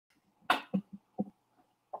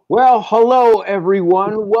Well, hello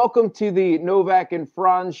everyone. Welcome to the Novak and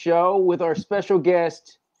Franz show with our special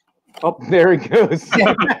guest. Oh, there he goes.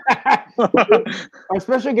 Our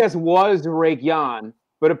special guest was Rake Yan,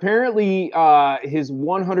 but apparently his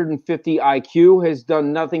 150 IQ has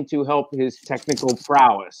done nothing to help his technical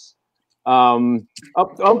prowess.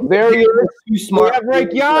 There he is. Too smart. We have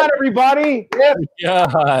Rake Yan, everybody. Yep.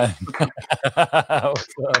 Yeah.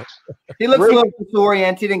 He looks Rake- a little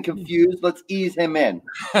disoriented and confused. Let's ease him in.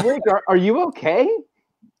 Rake, are you okay?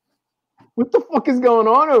 What the fuck is going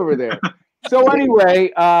on over there? So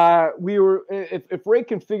anyway, if Ray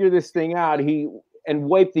can figure this thing out, and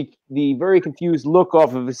wipe the very confused look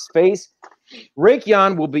off of his face, Rake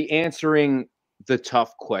Yan will be answering the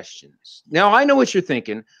tough questions. Now I know what you're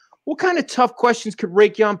thinking. What kind of tough questions could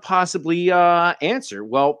Rake Yan possibly answer?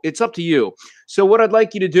 Well, it's up to you. So what I'd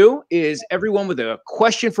like you to do is everyone with a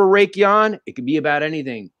question for Rake Yan, it could be about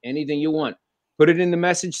anything you want. Put it in the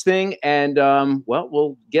message thing, and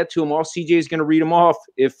we'll get to them all. CJ is going to read them off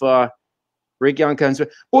if Rake Yan comes.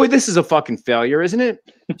 Boy, this is a fucking failure, isn't it?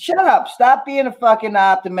 Shut up. Stop being a fucking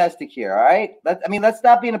optimistic here, all right? Let's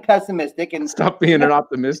stop being a pessimistic and Stop being an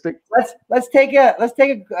optimistic. let's take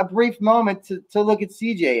a brief moment to look at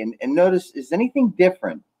CJ and notice, is anything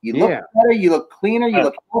different? You look better, you look cleaner, you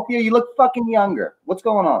look healthier, you look fucking younger. What's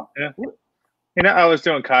going on? Yeah. You know, I was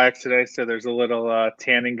doing kayaks today, so there's a little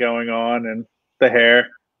tanning going on and the hair.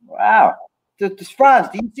 Wow. Franz,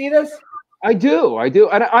 do you see this? I do.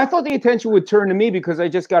 And I thought the attention would turn to me because I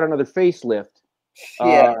just got another facelift.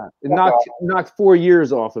 Yeah. It knocked 4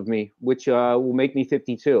 years off of me, which will make me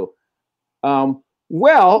 52. Well,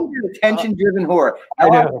 attention-driven whore. I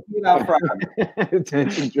know.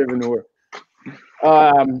 Attention-driven whore.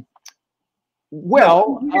 You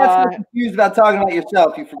got so confused about talking about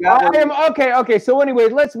yourself. You forgot. Okay. So anyway,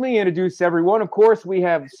 let me introduce everyone. Of course, we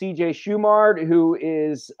have CJ Schumard, who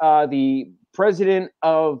is the president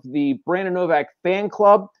of the Brandon Novak fan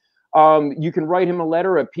club. You can write him a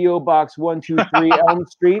letter at P.O. Box 123 Elm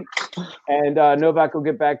Street, and Novak will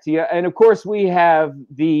get back to you. And of course, we have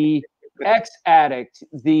the ex-addict,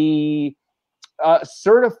 the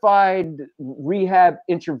certified rehab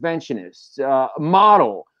interventionist,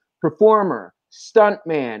 model, performer,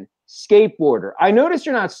 stuntman, skateboarder. I notice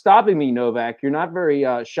you're not stopping me, Novak. You're not very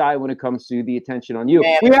shy when it comes to the attention on you.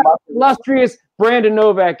 Man, we have illustrious Brandon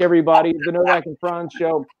Novak, everybody, the Novak and Franz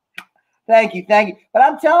show. Thank you. But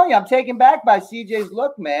I'm telling you, I'm taken back by CJ's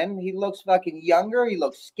look, man. He looks fucking younger. He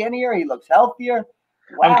looks skinnier. He looks healthier.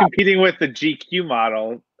 Wow. I'm competing with the GQ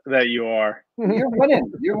model that you are. You're winning.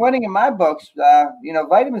 You're winning in my books.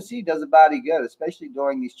 Vitamin C does a body good, especially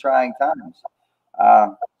during these trying times.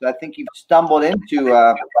 So I think you've stumbled into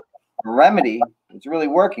a remedy. It's really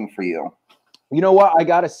working for you. You know what I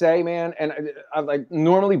gotta say, man, and I like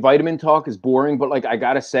normally vitamin talk is boring, but like I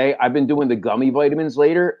gotta say, I've been doing the gummy vitamins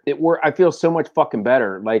later. I feel so much fucking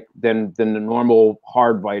better, like than the normal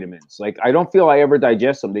hard vitamins. Like I don't feel I ever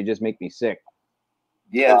digest them; they just make me sick.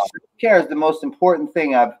 Yeah, self-care is the most important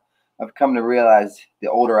thing I've come to realize the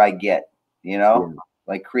older I get.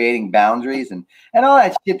 Like creating boundaries and all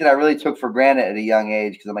that shit that I really took for granted at a young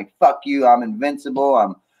age. Because I'm like, fuck you, I'm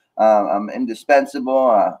invincible, I'm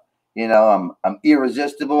indispensable. I'm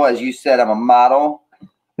irresistible. As you said, I'm a model.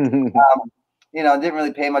 Didn't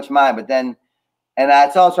really pay much mind. But then, and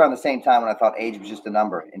it's also around the same time when I thought age was just a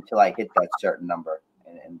number until I hit that certain number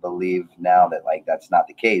and believe now that like that's not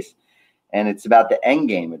the case. And it's about the end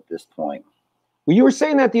game at this point. Well, you were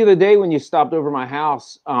saying that the other day when you stopped over my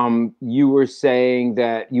house. You were saying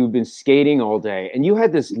that you've been skating all day and you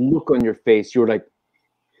had this look on your face. You were like,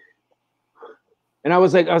 and I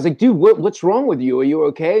was like, dude, what's wrong with you? Are you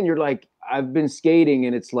okay? And you're like, I've been skating,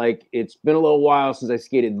 and it's like it's been a little while since I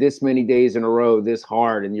skated this many days in a row, this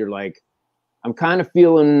hard. And you're like, I'm kind of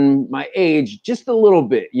feeling my age just a little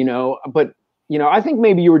bit, But I think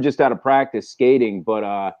maybe you were just out of practice skating.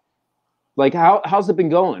 But like, how's it been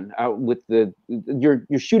going with you're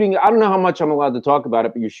shooting? I don't know how much I'm allowed to talk about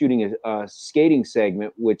it, but you're shooting a skating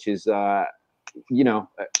segment, which is you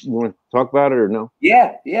want to talk about it or no?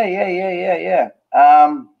 Yeah.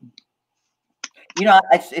 I'm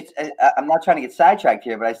not trying to get sidetracked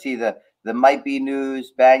here, but I see the Might Be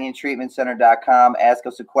News, BanyanTreatmentCenter.com, Ask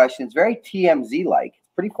Us a Question. It's very TMZ like. It's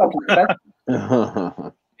pretty fucking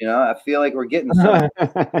special. I feel like we're getting something.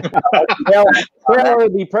 The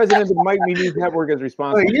president of the Might Be News Network is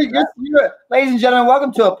responsible. Ladies and gentlemen,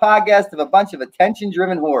 welcome to a podcast of a bunch of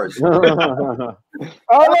attention-driven whores.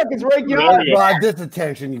 Oh, look, it's Rake Yan. God, this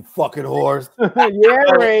attention, you fucking whores.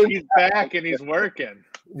 Yeah, Ray. He's back and he's working.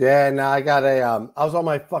 Yeah, no, I got I was on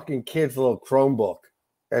my fucking kid's little Chromebook.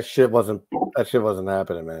 That shit wasn't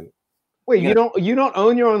happening, man. Wait, you don't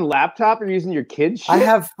own your own laptop? You're using your kid's shit?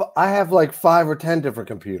 I have like 5 or 10 different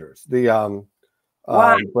computers.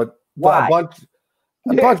 Why? But Why? a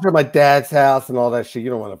bunch from my dad's house and all that shit. You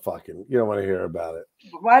don't want to hear about it.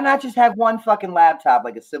 Why not just have one fucking laptop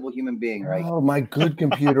like a civil human being, right? Oh, my good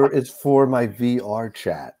computer is for my VR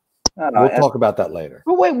chat. Oh, We'll talk about that later.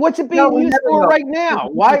 But wait, what's it being used for right now?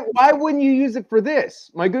 Why wouldn't you use it for this?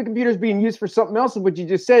 My good computer is being used for something else. What you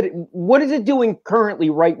just said. What is it doing currently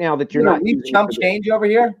right now that you're not? We chump change over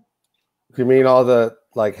here. You mean all the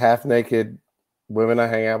like half naked women I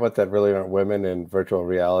hang out with that really aren't women in virtual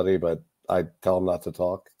reality, but I tell them not to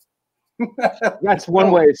talk? That's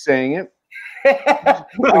one way of saying it.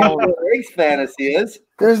 Rick's fantasy is.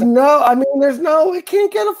 It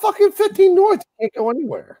can't get a fucking 15 North. It can't go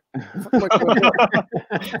anywhere.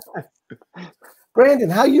 Brandon,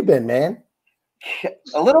 how you been, man?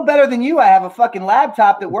 A little better than you. I have a fucking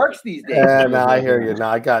laptop that works these days. Yeah, no, I hear you. No,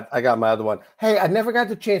 I got my other one. Hey, I never got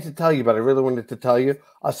the chance to tell you, but I really wanted to tell you.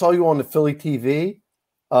 I saw you on the Philly TV,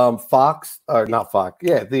 Fox or not Fox?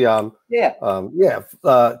 Yeah,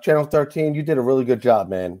 Channel 13. You did a really good job,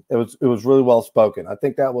 man. It was really well spoken. I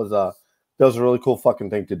think that was a really cool fucking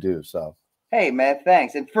thing to do. So. Hey man,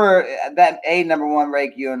 thanks. And for that, number one,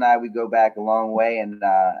 Rake, you and I, we go back a long way, and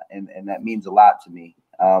that means a lot to me.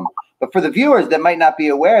 But for the viewers that might not be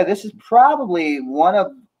aware, this is probably one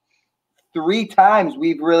of 3 times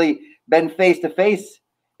we've really been face to face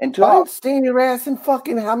and talked. I've seen your ass in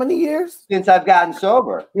fucking how many years? Since I've gotten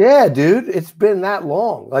sober. Yeah, dude, it's been that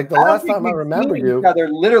long. Like the last time I remember you, they're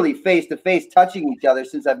literally face to face, touching each other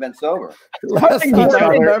since I've been sober. Last time I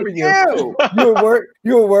remember you,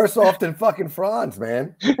 you were worse off than fucking Franz,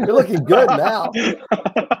 man. You're looking good now.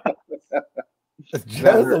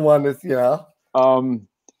 Joe's the one that's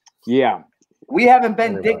yeah. We haven't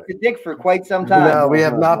been dick to dick for quite some time. No, we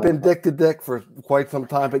have not been dick to dick for quite some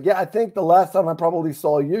time. But yeah, I think the last time I probably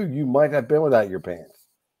saw you, you might have been without your pants.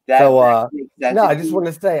 I just want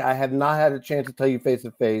to say I have not had a chance to tell you face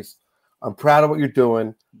to face. I'm proud of what you're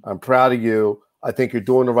doing. I'm proud of you. I think you're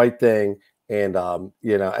doing the right thing. And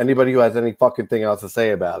anybody who has any fucking thing else to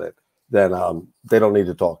say about it, then they don't need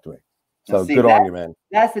to talk to me. So good on you, man.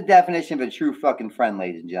 That's the definition of a true fucking friend,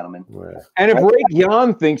 ladies and gentlemen. Yeah. And if Ray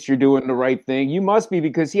Jan thinks you're doing the right thing, you must be,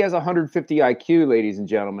 because he has 150 IQ, ladies and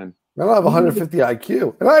gentlemen. I don't have 150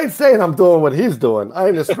 IQ. And I ain't saying I'm doing what he's doing. I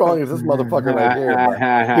ain't as strong as this motherfucker right here.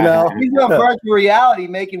 But, he's doing virtual reality,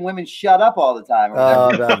 making women shut up all the time.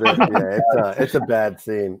 It's a bad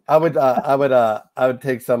scene. I would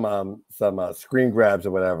take some screen grabs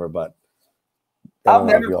or whatever, but I'll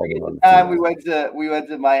never forget the time we went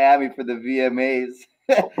to Miami for the VMAs,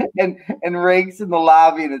 and Rake's in the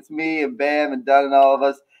lobby, and it's me and Bam and Dunn and all of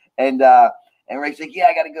us, and Rake's like, yeah,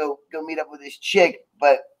 I gotta go meet up with this chick,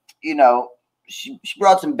 but she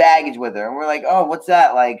brought some baggage with her, and we're like, oh, what's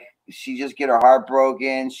that? Like, she just get her heart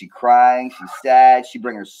broken, she crying, she's sad, she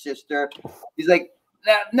bring her sister. He's like,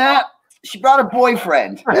 nah, she brought a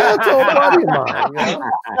boyfriend. Yeah, it's all buddy of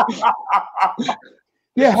mine.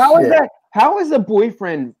 Yeah, how is that? How is a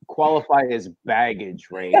boyfriend qualify as baggage,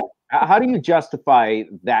 Ray? How do you justify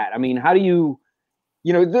that? I mean, how do you,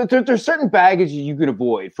 there's certain baggage you can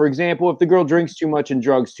avoid. For example, if the girl drinks too much and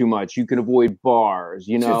drugs too much, you can avoid bars,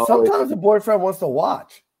 Sometimes the boyfriend wants to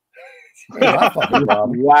watch.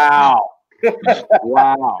 Wow.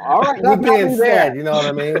 Wow. All right. That being said, you know what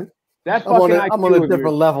I mean? That's I'm on a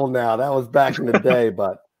different level now. That was back in the day,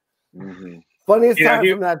 but funniest time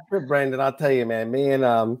from that trip, Brandon, I'll tell you, man, me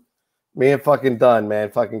and fucking Dunn,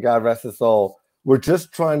 man, fucking God rest his soul. We're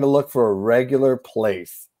just trying to look for a regular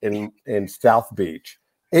place in South Beach.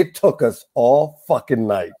 It took us all fucking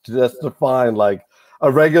night just to find like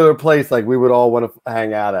a regular place like we would all want to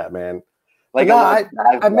hang out at, man. Like I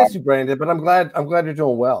miss you, Brandon, but I'm glad you're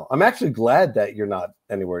doing well. I'm actually glad that you're not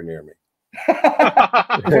anywhere near me.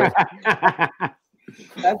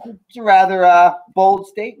 That's a rather bold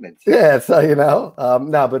statement. Yeah, so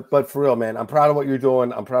but for real, man, I'm proud of what you're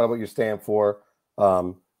doing. I'm proud of what you stand for.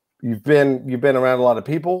 You've been around a lot of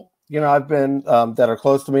people, I've been that are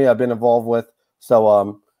close to me, I've been involved with.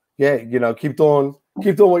 So keep doing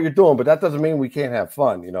what you're doing, but that doesn't mean we can't have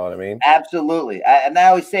fun, you know what I mean? Absolutely. And I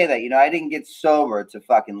always say that, I didn't get sober to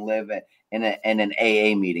fucking live in an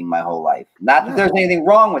AA meeting my whole life. Not that there's anything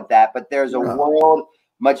wrong with that, but there's a world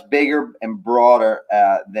much bigger and broader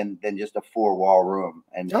than just a 4-wall room.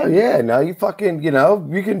 And you fucking, you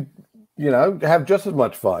can, have just as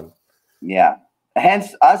much fun. Yeah.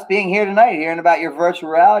 Hence us being here tonight, hearing about your virtual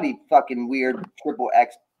reality fucking weird XXX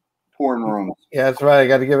porn rooms. Yeah, that's right. I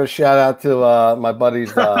got to give a shout out to my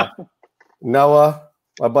buddies Noah,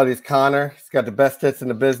 my buddies Connor. He's got the best hits in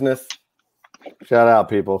the business. Shout out,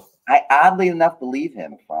 people. I oddly enough believe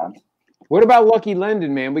him, Franz. What about Lucky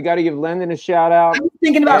Lendon, man? We got to give Lendon a shout out. I was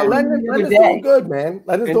thinking about Lendon's doing good, man.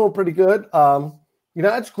 Lendon's doing pretty good. You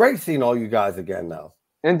know, it's great seeing all you guys again, though.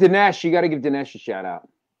 And Dinesh, you got to give Dinesh a shout out.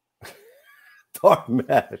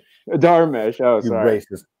 Dharmesh. Dharmesh. Oh, sorry. You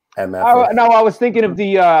racist MF. No, I was thinking of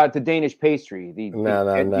the Danish pastry. The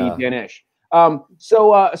Dinesh.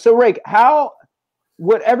 So Rake,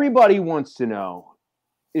 what everybody wants to know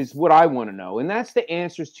is what I want to know, and that's the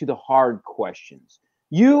answers to the hard questions.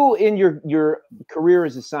 You, in your career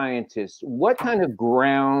as a scientist, what kind of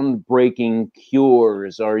groundbreaking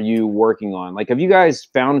cures are you working on? Like, have you guys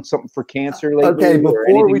found something for cancer lately? Okay,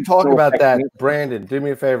 before we talk about that, Brandon, do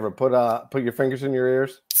me a favor. Put your fingers in your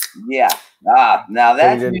ears. Yeah. Now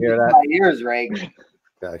that's didn't hear that? My ears, Rake.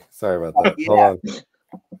 Okay, sorry about that. Yeah. Hold on.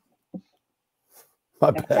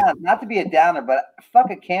 My bad. Not to be a downer, but fuck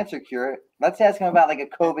a cancer cure. Let's ask him about like a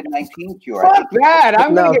COVID-19 cure. Fuck that!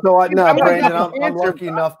 Brandon, I'm lucky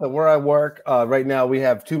enough that where I work right now we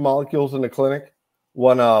have 2 molecules in the clinic.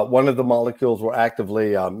 One of the molecules we're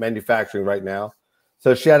actively manufacturing right now.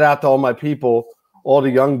 So shout out to all my people, all the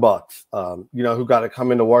young bucks, who got to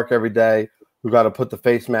come into work every day, who got to put the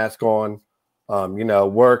face mask on,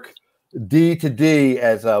 work D to D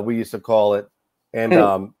as we used to call it, and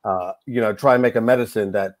try and make a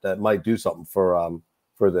medicine that might do something for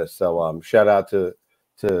this. So shout out to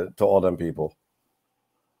all them people.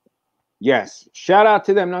 Yes, shout out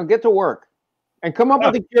to them. Now get to work and come up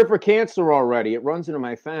with a cure for cancer already. It runs into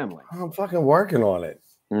my family. I'm fucking working on it.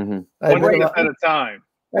 Mm-hmm. One day at a time.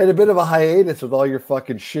 I had a bit of a hiatus with all your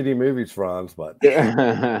fucking shitty movies, Franz, but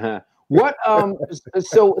what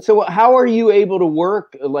so how are you able to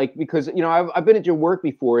work, like, because I've been at your work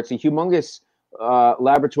before. It's a humongous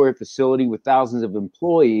laboratory facility with thousands of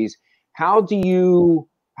employees. How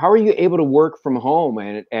are you able to work from home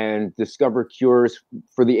and discover cures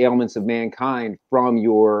for the ailments of mankind from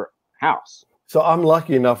your house? So I'm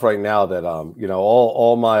lucky enough right now that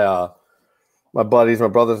all my buddies, my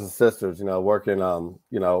brothers and sisters, working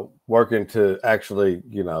to actually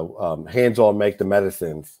hands-on make the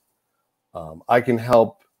medicines. I can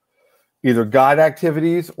help either guide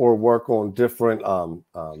activities or work on different kind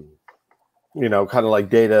of like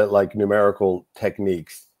data, like numerical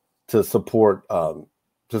techniques to support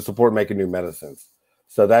making new medicines.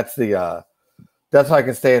 So that's how I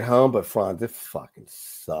can stay at home. But Franz, it fucking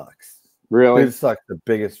sucks. Really? It sucks the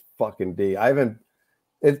biggest fucking D.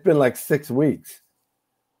 It's been like 6 weeks.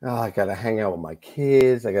 Oh, I gotta hang out with my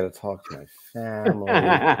kids. I gotta talk to my family.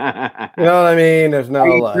 You know what I mean? There's no. Are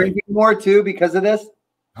you drinking more too because of this?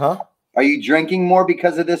 Huh? Are you drinking more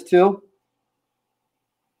because of this too?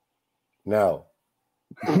 No.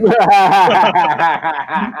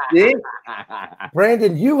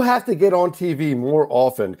 Brandon, you have to get on TV more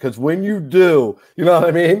often, because when you do, you know what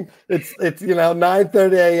I mean? It's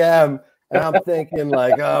 9:30 a.m. and I'm thinking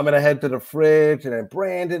like, oh, I'm gonna head to the fridge, and then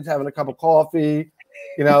Brandon's having a cup of coffee.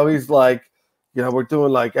 He's like, we're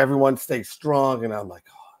doing like everyone stay strong, and I'm like,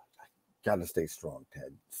 oh, I gotta stay strong,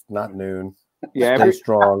 Ted. It's not noon. Yeah, stay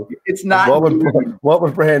strong. It's not. What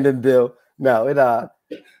would Brandon do? No,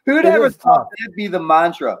 who'd ever thought that'd be the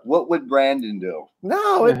mantra? What would Brandon do?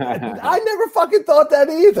 No, I never fucking thought that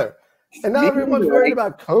either. And now everyone's worried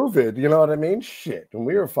about COVID. You know what I mean? Shit. When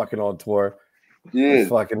we were fucking on tour,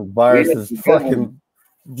 fucking viruses fucking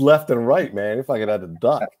left and right, man. If I could have a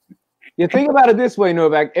duck. You think about it this way,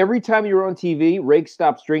 Novak. Every time you're on TV, Rake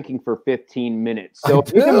stops drinking for 15 minutes. So if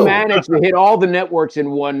he can manage to hit all the networks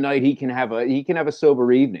in one night, he can have a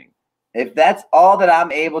sober evening. If that's all that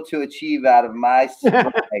I'm able to achieve out of my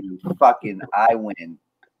sobriety, fucking I win.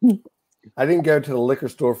 I didn't go to the liquor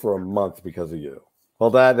store for a month because of you. Well,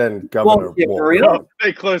 that and Governor. For real?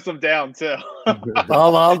 They closed them down too.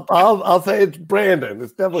 I'll say it's Brandon.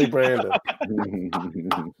 It's definitely Brandon.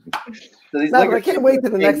 But I can't wait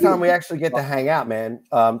till the next time we actually get to hang out, man.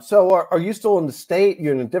 So are you still in the state?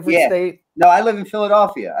 You're in a different state? No, I live in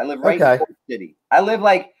Philadelphia. I live right in Port City. I live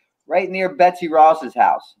like right near Betsy Ross's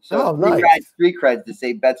house. So nice. Street creds to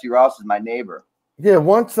say Betsy Ross is my neighbor. Yeah,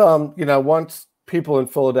 once people in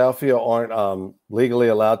Philadelphia aren't legally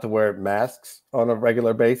allowed to wear masks on a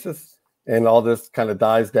regular basis, and all this kind of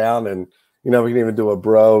dies down, and we can even do a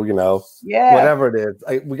whatever it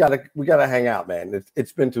is. We gotta hang out, man.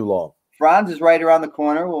 It's been too long. Franz is right around the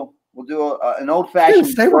corner. We'll do an old fashioned.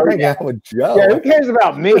 Say we're hanging out with Joe. Yeah, who cares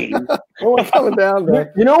about me? We're coming down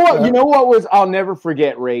there. You know what? You know what was? I'll never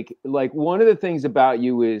forget, Rake. Like, one of the things about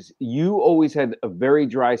you is you always had a very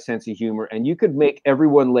dry sense of humor, and you could make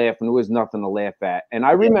everyone laugh, and there was nothing to laugh at. And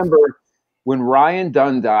I remember when Ryan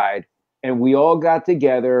Dunn died, and we all got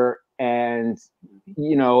together, and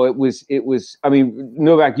you know, it was. I mean,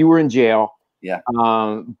 Novak, you were in jail. Yeah.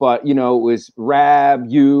 But you know, it was Rab,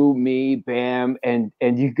 you, me, Bam, and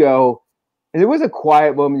you go, and there was a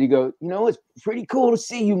quiet moment. You go, you know, it's pretty cool to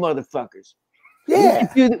see you, motherfuckers. Yeah.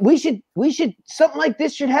 We should something like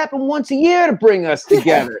this should happen once a year to bring us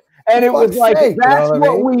together. And it was like, that's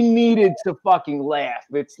what we needed to fucking laugh.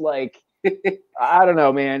 It's like, I don't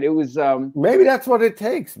know, man. It was maybe that's what it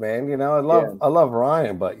takes, man. You know, I love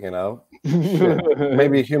Ryan, but you know,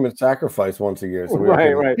 maybe a human sacrifice once a year, so we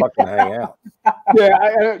can fucking hang out.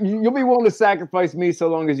 Yeah, you'll be willing to sacrifice me so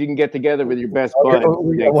long as you can get together with your best bud.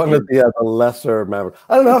 One of the lesser members.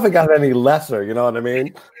 I don't know if it got any lesser. You know what I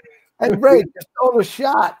mean? Hey, Ray, just stole a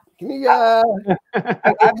shot. Can you? I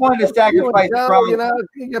wanted to sacrifice. You know,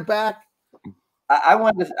 can you get back? I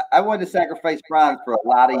wanted to sacrifice Franz for a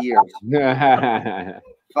lot of years.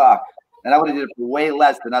 Fuck, and I would have did it for way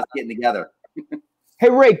less than us getting together. Hey,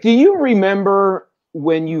 Ray, do you remember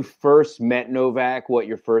when you first met Novak? What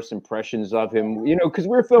your first impressions of him? You know, because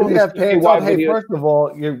we're filming. Hey, first of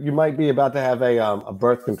all, you might be about to have a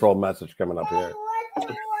birth control message coming up here.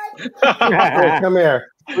 Hey, come here,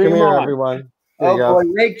 everyone. Oh boy,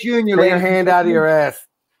 Rake Jr. Put your hand out of your ass.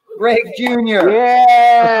 Rake Jr.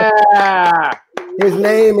 Yeah. His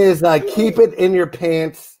name is Keep It in Your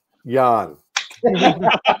Pants, Jan.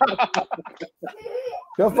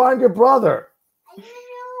 Go find your brother.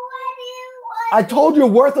 I told you,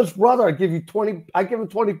 worthless brother. I give him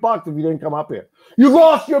 $20 if you didn't come up here. You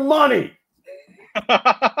lost your money.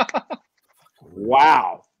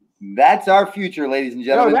 Wow. That's our future, ladies and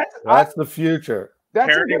gentlemen. No, that's the future.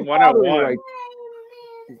 That's Parenting 101. Right?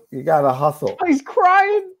 You gotta hustle. Oh, he's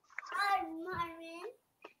crying.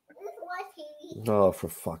 Oh, for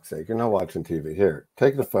fuck's sake! You're not watching TV. Here,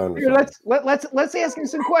 take the phone. Here, let's ask him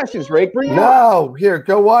some questions, Ray. Here,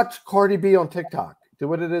 go watch Cardi B on TikTok. Do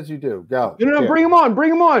what it is you do. Go. No, bring him on.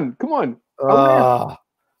 Bring him on. Come on. Come on.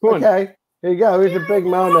 Okay, here you go. Here's a big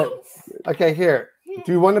moment. Okay, here.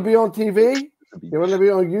 Do you want to be on TV? You want to be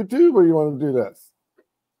on YouTube, or you want to do this?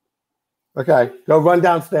 Okay, go run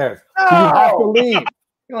downstairs. No! You have to leave.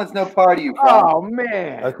 He wants no part of you. Oh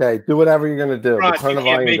man. Okay, do whatever you're gonna do. Turn the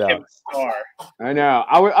volume down. I know.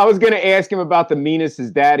 I was gonna ask him about the meanest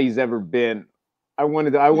his daddy's ever been. I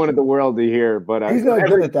wanted the world to hear, but he's not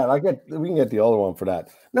good at that. We can get the older one for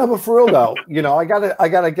that. No, but for real though, you know, I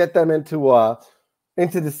gotta get them into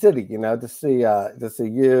the city, you know, to see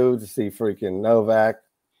you, to see freaking Novak.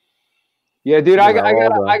 Yeah, dude, I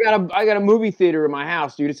got a movie theater in my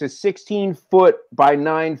house, dude. It's a 16-foot by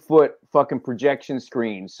 9-foot fucking projection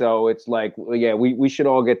screen. So it's like, yeah, we should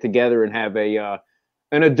all get together and have an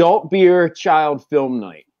adult beer child film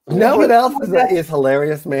night. You know what else is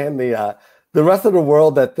hilarious, man? The rest of the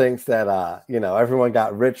world that thinks that you know, everyone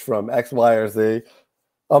got rich from X, Y, or Z.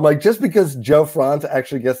 I'm like, just because Joe Franz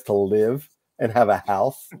actually gets to live and have a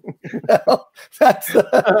house, you know,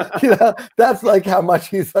 that's like how much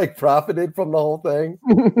he's like profited from the whole thing.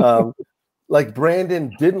 Like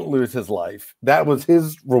Brandon didn't lose his life; that was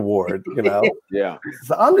his reward, you know. Yeah.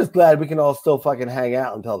 So I'm just glad we can all still fucking hang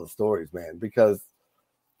out and tell the stories, man. Because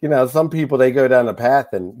you know, some people they go down a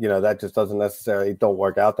path, and you know that just doesn't necessarily don't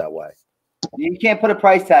work out that way. You can't put a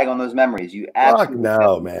price tag on those memories. You absolutely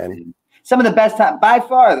no, man. Some of the best times, by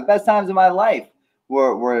far, the best times of my life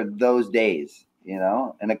were those days, you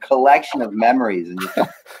know, and a collection of memories. And just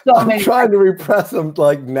so many trying to repress them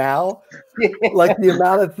like now, like the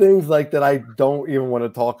amount of things like that I don't even want to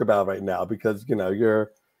talk about right now because you know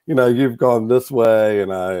you've gone this way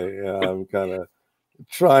and I'm kind of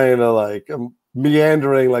trying to like I'm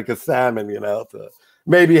meandering like a salmon, you know, to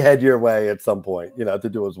maybe head your way at some point, you know, to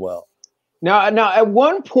do as well. Now, at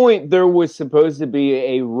one point there was supposed to be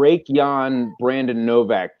a Rake Jan Brandon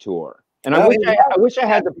Novak tour. And I wish I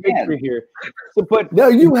had the picture here. So, but no,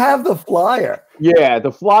 you have the flyer. Yeah,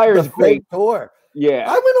 the flyer's great tour. Yeah,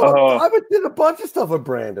 I did a bunch of stuff with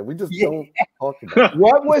Brandon. We just don't talk about it.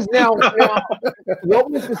 What was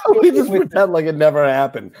what was the we just pretend like it never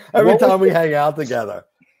happened. Every time we hang out together.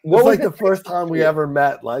 It's like the first time we ever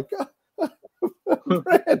met. Like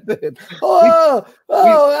Brandon. How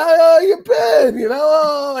you been? You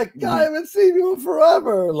know, like I haven't seen you in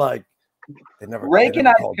forever. Like Rake and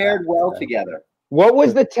I paired well together. What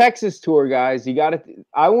was the Texas tour, guys? You got to.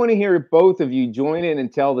 I want to hear both of you join in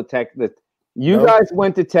and tell that you guys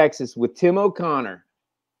went to Texas with Tim O'Connor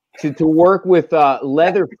to work with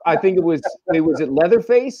Leather. I think it was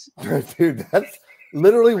Leatherface. Dude, that's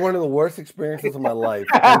literally one of the worst experiences of my life.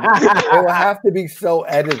 It will have to be so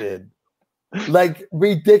edited, like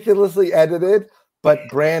ridiculously edited. But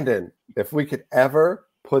Brandon, if we could ever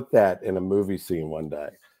put that in a movie scene one day,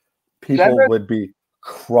 people would be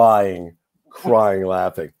crying crying,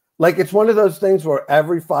 laughing. Like it's one of those things where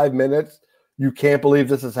every 5 minutes you can't believe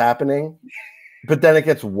this is happening, but then it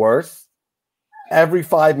gets worse. Every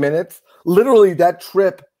 5 minutes, literally, that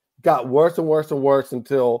trip got worse and worse and worse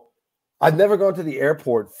until I'd never gone to the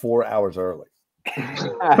airport 4 hours early. And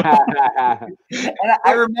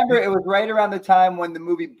I remember it was right around the time when the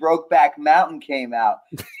movie Brokeback Mountain came out.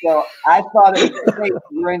 So I thought it was great.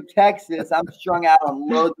 We're in Texas. I'm strung out on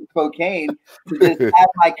loads of cocaine to just have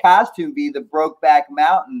my costume be the Brokeback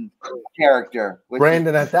Mountain character.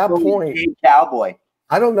 Brandon, at that point, cowboy.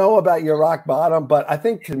 I don't know about your rock bottom, but I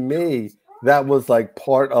think to me that was like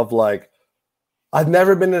part of like I've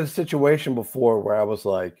never been in a situation before where I was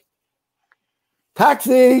like,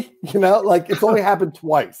 taxi, like it's only happened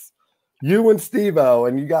twice. You and Steve-O,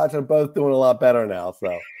 and you guys are both doing a lot better now.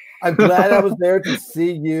 So I'm glad I was there to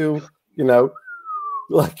see you,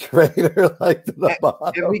 like Raider, like to the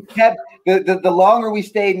bottom. And we kept the longer we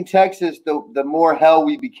stayed in Texas, the more hell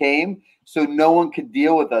we became. So no one could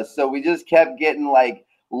deal with us. So we just kept getting like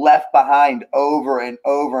left behind over and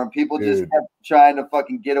over, and people just kept trying to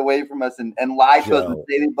fucking get away from us and lie to us and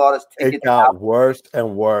say they bought us tickets. It got worse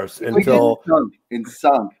and worse until it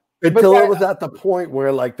sunk. Until it was at the point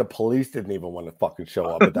where like the police didn't even want to fucking show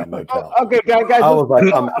up at that motel. Okay, guys, I was like,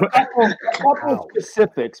 a couple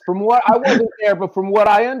specifics from what I wasn't there, but from what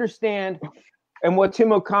I understand and what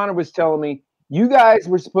Tim O'Connor was telling me, you guys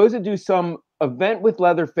were supposed to do some event with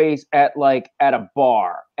Leatherface at a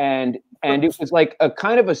bar, and it was like a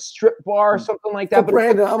kind of a strip bar or something like that. So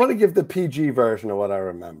Brandon, I'm going to give the PG version of what I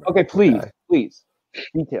remember. Okay, please,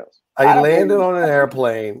 details. I landed on an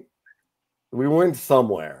airplane. We went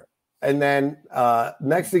somewhere, and then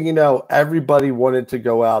next thing you know, everybody wanted to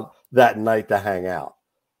go out that night to hang out.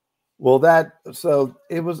 Well, so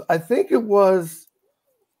it was. I think it was.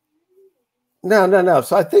 No.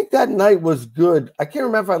 So I think that night was good. I can't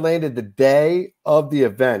remember if I landed the day of the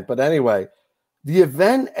event, but anyway, the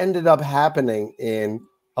event ended up happening in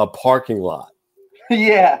a parking lot.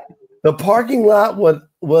 Yeah. The parking lot was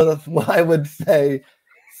what I would say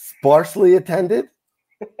sparsely attended.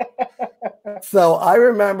 So I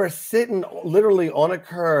remember sitting literally on a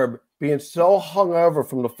curb being so hungover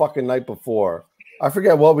from the fucking night before. I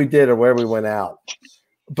forget what we did or where we went out.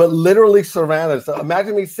 But literally surrounded. So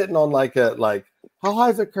imagine me sitting on how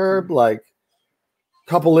high is a curb? Like a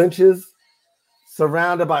couple inches,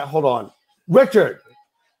 surrounded by. Hold on, Richard,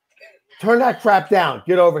 turn that crap down.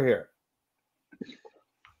 Get over here.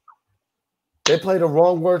 They play the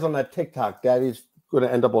wrong words on that TikTok. Daddy's going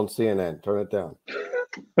to end up on CNN. Turn it down.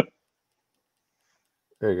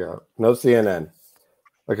 There you go. No CNN.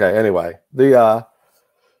 Okay. Anyway,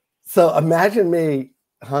 so imagine me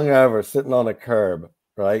hungover sitting on a curb.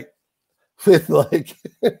 Right? With like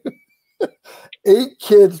 8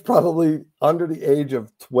 kids probably under the age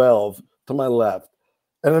of 12 to my left,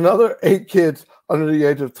 and another 8 kids under the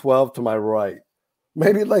age of 12 to my right.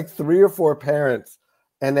 Maybe like 3 or 4 parents.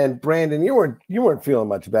 And then Brandon, you weren't feeling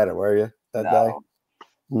much better, were you that day?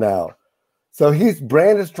 No. So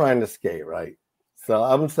Brandon's trying to skate, right? So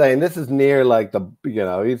I'm saying this is near like he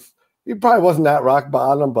probably wasn't at rock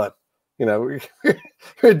bottom, but we're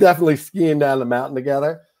definitely skiing down the mountain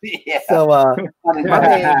together. Yeah. So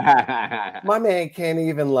my man can't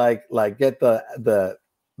even like get the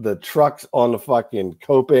trucks on the fucking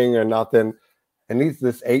coping or nothing. And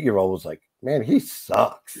this 8-year-old was like, man, he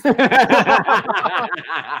sucks. And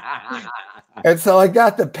so I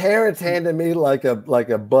got the parents handing me like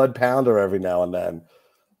a Bud Pounder every now and then.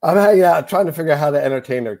 I'm hanging out trying to figure out how to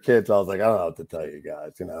entertain their kids. I was like, I don't know what to tell you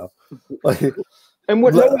guys, like. And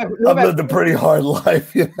I've lived a pretty hard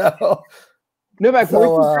life, Novak, were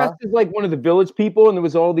you dressed as like one of the village people, and there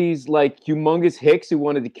was all these like humongous hicks who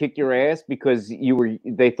wanted to kick your ass because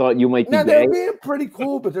they thought you might be gay? They were being pretty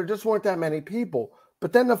cool, but there just weren't that many people.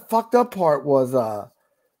 But then the fucked up part was the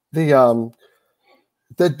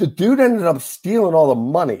dude ended up stealing all the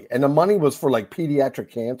money, and the money was for like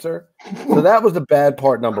pediatric cancer. So that was the bad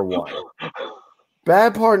part number 1.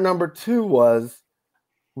 Bad part number 2 was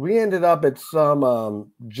we ended up at some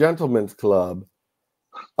gentleman's club.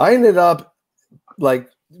 I ended up like,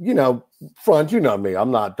 front, me,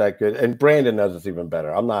 I'm not that good. And Brandon knows it's even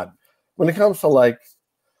better. I'm not, when it comes to like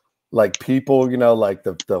people, like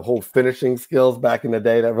the whole finishing skills back in the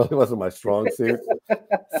day, that really wasn't my strong suit.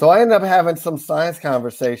 So I ended up having some science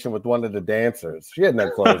conversation with one of the dancers. She had no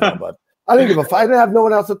clothes on, but I didn't give a fuck. I didn't have no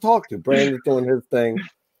one else to talk to. Brandon's doing his thing.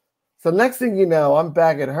 So next thing you know, I'm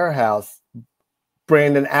back at her house,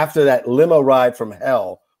 Brandon, after that limo ride from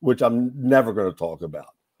hell, which I'm never going to talk about.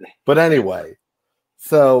 But anyway,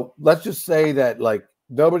 so let's just say that like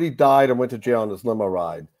nobody died and went to jail on this limo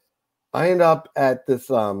ride. I end up at this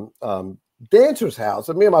dancer's house.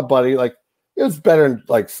 And me and my buddy, like, it was better than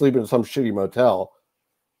like sleeping in some shitty motel.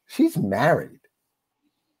 She's married.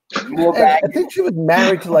 I think she was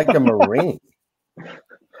married to like a Marine.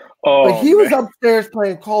 But he was upstairs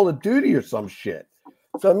playing Call of Duty or some shit.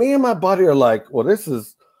 So me and my buddy are like, well, this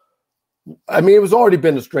is, I mean, it was already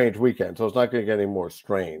been a strange weekend, so it's not going to get any more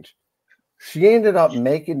strange. She ended up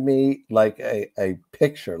making me like a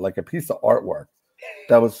picture, like a piece of artwork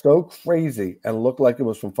that was so crazy and looked like it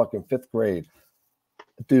was from fucking 5th grade.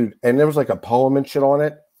 Dude, and there was like a poem and shit on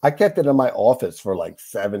it. I kept it in my office for like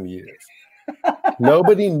 7 years.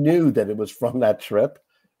 Nobody knew that it was from that trip.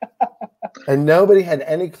 And nobody had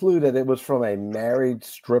any clue that it was from a married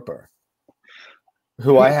stripper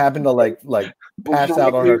who I happened to like pass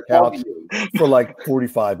out on her couch for like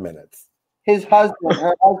 45 minutes. Her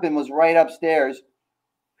husband was right upstairs,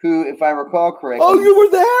 who, if I recall correctly. Oh, you were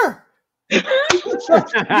there. Dickhead,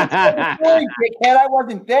 I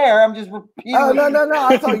wasn't there. I'm just repeating. Oh, no.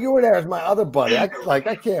 I thought you were there as my other buddy. I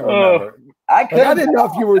can't remember. I didn't know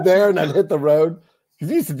if you were there and then hit the road. Because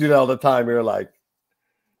you used to do that all the time. You're like,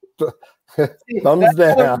 thumbs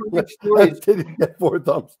down. Get 4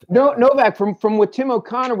 thumbs down. No, Novak, from what Tim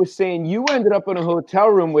O'Connor was saying, you ended up in a hotel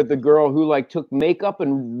room with the girl who like took makeup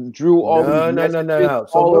and drew all no.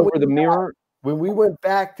 all over the mirror. When we went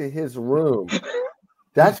back to his room,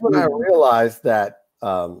 that's when I realized that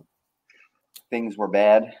things were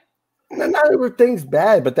bad. Not were things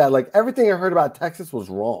bad, but that like everything I heard about Texas was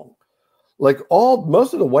wrong. Like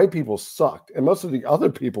most of the white people sucked, and most of the other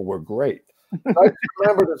people were great. I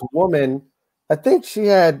remember this woman. I think she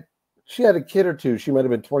had a kid or two. She might have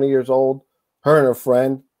been 20 years old. Her and her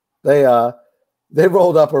friend. They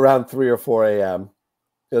rolled up around 3 or 4 a.m.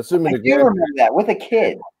 Assuming I do remember that with a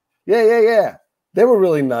kid. Yeah. They were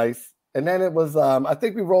really nice. And then it was I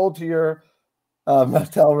think we rolled to your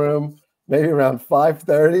motel room maybe around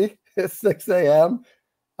 5:30, 6 a.m.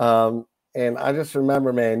 And I just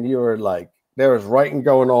remember, man, you were like, there was writing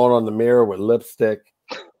going on the mirror with lipstick.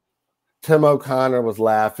 Tim O'Connor was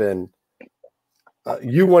laughing.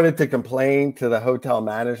 You wanted to complain to the hotel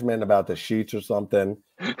management about the sheets or something,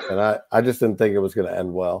 and I just didn't think it was going to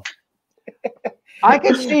end well. I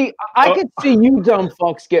could see you dumb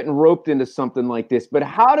fucks getting roped into something like this, but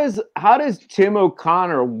how does Tim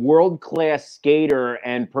O'Connor, world-class skater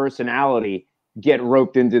and personality, get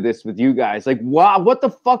roped into this with you guys? Like, wow, what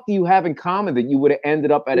the fuck do you have in common that you would have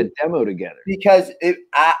ended up at a demo together? Because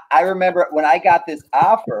I remember when I got this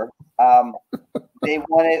offer, they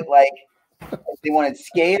wanted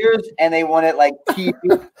skaters and they wanted like TV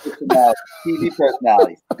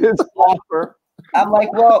personalities. This offer. I'm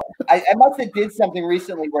like, well, I must have did something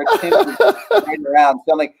recently where Tim was running around.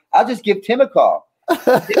 So I'm like, I'll just give Tim a call.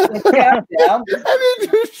 And he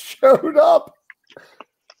just showed up.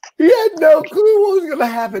 He had no clue what was going to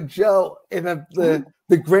happen, Joe. In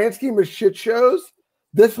the grand scheme of shit shows,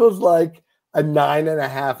 this was like a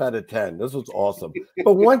 9.5 out of 10. This was awesome.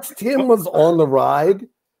 But once Tim was on the ride,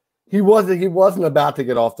 he wasn't about to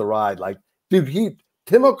get off the ride. Like, dude,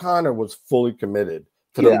 Tim O'Connor was fully committed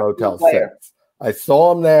to the Motel 6. I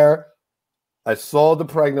saw him there. I saw the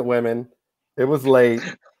pregnant women. It was late.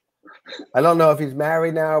 I don't know if he's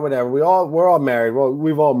married now or whatever. We're all married. Well,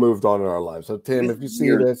 we've all moved on in our lives. So Tim, if you see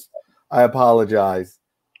this, I apologize.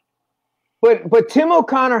 But Tim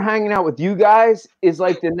O'Connor hanging out with you guys is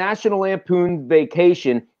like the National Lampoon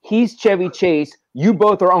Vacation. He's Chevy Chase. You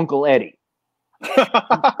both are Uncle Eddie.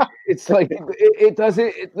 It's like it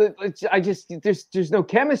doesn't. There's no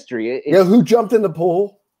chemistry. Who jumped in the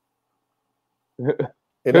pool in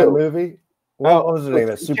that movie? What was her name?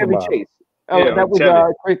 A supermodel. Chevy Chase. Oh, that was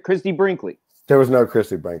Christy Brinkley. There was no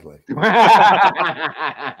Christy Brinkley.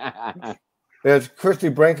 There's Christy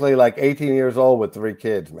Brinkley, like 18 years old with 3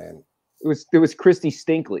 kids, man. It was Christy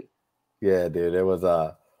Stinkley. Yeah, dude. It was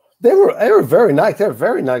they were very nice. They were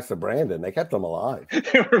very nice to Brandon. They kept him alive.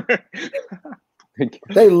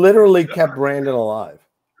 They literally kept Brandon alive.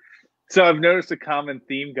 So I've noticed a common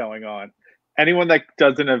theme going on. Anyone that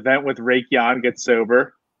does an event with Rake Yan gets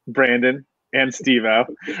sober, Brandon and Steve-O.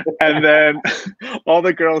 And then all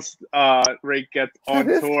the girls Rake gets on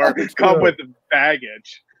tour come with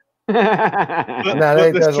baggage.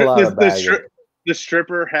 There's a lot of baggage. The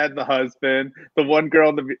stripper had the husband. The one girl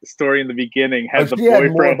in the story in the beginning had the boyfriend.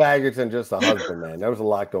 Had more baggage than just the husband, man. There was a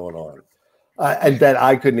lot going on. And that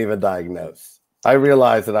I couldn't even diagnose. I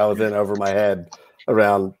realized that I was in over my head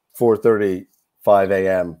around 4:35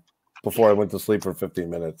 a.m. before I went to sleep for 15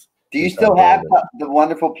 minutes. Do you still have the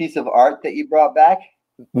wonderful piece of art that you brought back?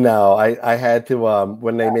 No, I had to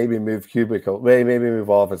when they made me move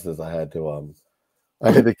offices, I had to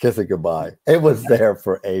I had to kiss it goodbye. It was there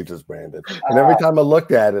for ages, Brandon. And every time I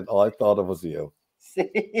looked at it, all I thought of was you.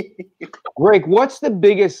 Greg, what's the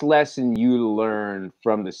biggest lesson you learned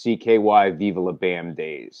from the CKY Viva La Bam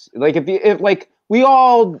days? Like, if we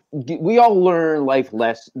all learn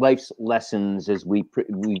life's lessons as we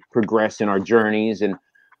progress in our journeys. And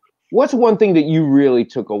what's one thing that you really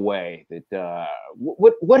took away? That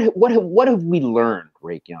what have we learned,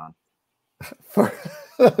 Raekwon?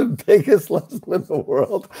 The biggest lesson in the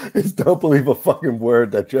world is don't believe a fucking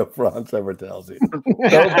word that Joe Franz ever tells you.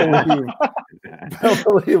 Don't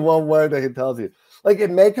believe one word that he tells you. Like,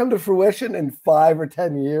 it may come to fruition in 5 or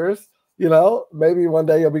 10 years. You know, maybe one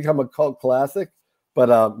day you'll become a cult classic. But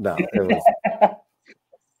no, it was.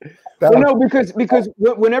 No, because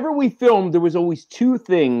whenever we filmed, there was always 2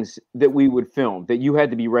 things that we would film that you had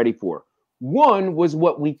to be ready for. One was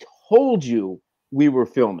what we told you we were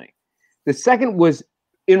filming. The second was,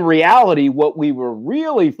 in reality, what we were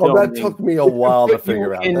really filming. Well, that took me a while to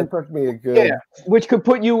figure out. That took me a good. Which could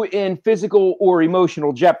put you in physical or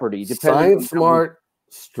emotional jeopardy. Science smart,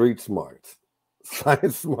 street smarts.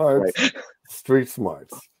 Science smarts, right. Street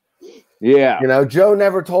smarts. Yeah. You know, Joe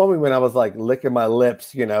never told me when I was like licking my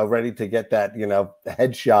lips, you know, ready to get that, you know,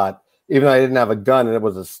 headshot, even though I didn't have a gun and it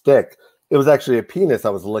was a stick. It was actually a penis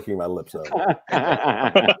I was licking my lips over.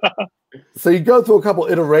 So you go through a couple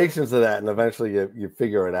iterations of that, and eventually you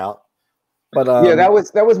figure it out. But yeah, that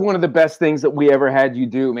was one of the best things that we ever had you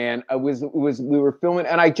do, man. We were filming,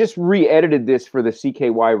 and I just re-edited this for the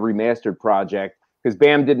CKY Remastered project because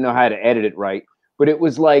Bam didn't know how to edit it right. But it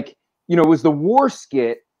was like, you know, it was the war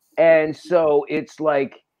skit, and so it's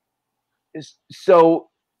like, so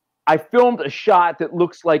I filmed a shot that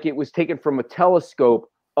looks like it was taken from a telescope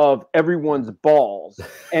of everyone's balls,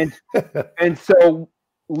 and so.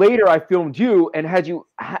 Later, I filmed you and had you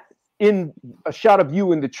in a shot of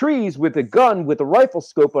you in the trees with a gun with a rifle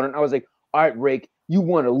scope on it. And I was like, all right, Rake, you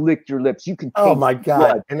want to lick your lips. You can. Oh, my God.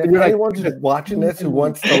 Blood. And if anyone who's watching this who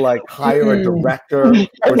wants to like hire a director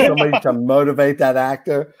or somebody to motivate that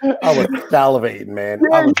actor, I was salivating, man.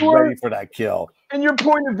 Yeah, I was ready for that kill. And your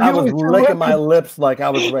point of view, I was licking my lips like I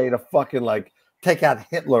was ready to fucking like take out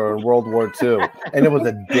Hitler in World War II. And it was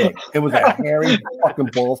a dick. It was a hairy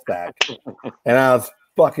fucking ball sack. And I was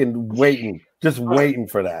fucking waiting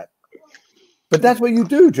for that. But that's what you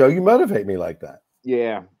do, Joe. You motivate me like that.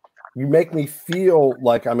 Yeah. You make me feel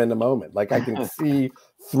like I'm in the moment, like I can see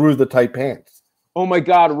through the tight pants. Oh my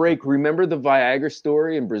God, Rake, remember the Viagra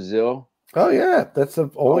story in Brazil? Oh yeah, that's the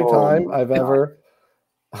only time I've ever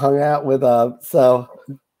hung out with so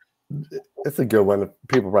it's a good one.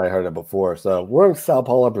 People probably heard it before. So we're in Sao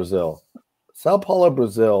Paulo, Brazil. Sao Paulo,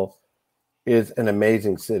 Brazil is an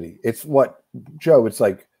amazing city. It's what, Joe, it's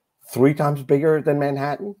like 3 times bigger than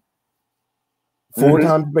Manhattan? 4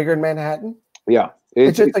 times bigger than Manhattan? Yeah.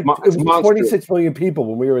 It was 26 million people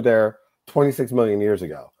when we were there 26 million years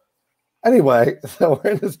ago. Anyway, so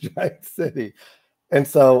we're in this giant city. And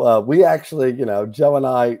so we actually, you know, Joe and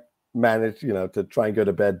I managed, you know, to try and go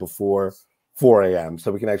to bed before 4 a.m.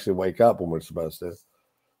 so we can actually wake up when we're supposed to.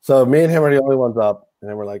 So me and him are the only ones up. And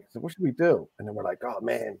then we're like, so what should we do? And then we're like, oh,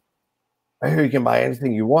 man. I hear you can buy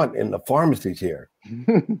anything you want in the pharmacies here.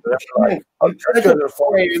 Like, that's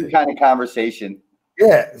a kind of conversation.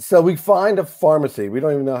 Yeah, so we find a pharmacy. We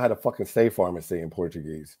don't even know how to fucking say pharmacy in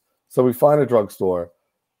Portuguese. So we find a drugstore,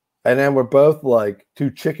 and then we're both like too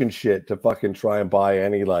chicken shit to fucking try and buy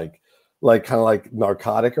any like kind of like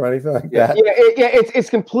narcotic or anything like that. Yeah, it's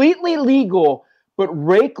completely legal. But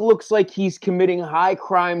Rake looks like he's committing high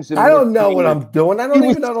crimes. I don't know what I'm doing. I don't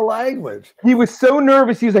even know the language. He was so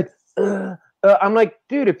nervous. He was like, I'm like,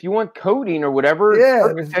 dude, if you want codeine or whatever,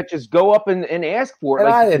 just go up and ask for it.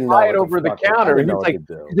 Like, I didn't buy it over the counter. He's like,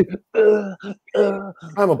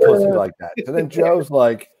 I'm a pussy like that. And then Joe's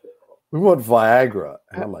like, we want Viagra.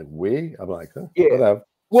 And I'm like, I'm like, huh? Yeah. Whatever.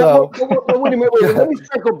 Well, wait a minute. Let me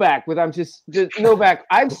circle back with just Novak.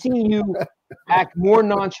 I've seen you act more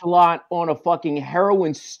nonchalant on a fucking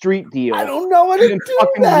heroin street deal. I don't know what to do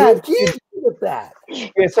that. With that.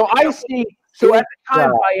 Yeah, so I see. So at the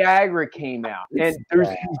time, Viagra came out, and there's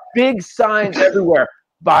these big signs everywhere,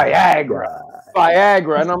 Viagra,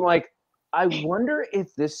 and I'm like, I wonder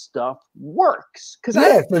if this stuff works.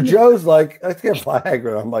 So Joe's like, let's get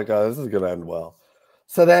Viagra. I'm like, oh, this is gonna end well.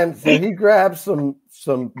 So he grabs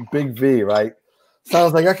some Big V, right? So I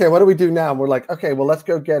was like, okay, what do we do now? And we're like, okay, well, let's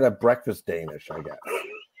go get a breakfast Danish, I guess.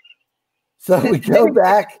 So we go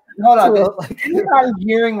back. Hold on. You're not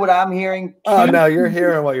hearing what I'm hearing. Oh, no, you're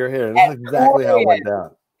hearing what you're hearing. This is exactly how it went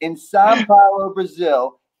down. In Sao Paulo,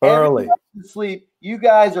 Brazil, early sleep, you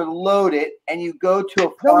guys are loaded and you go to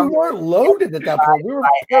a No, we weren't loaded at that point. We were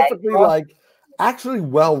perfectly like actually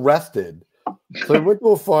well rested. So he went to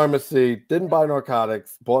a pharmacy, didn't buy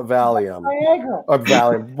narcotics, bought Valium.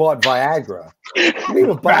 Bought Viagra. Didn't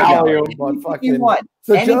even buy Valium. Bought fucking.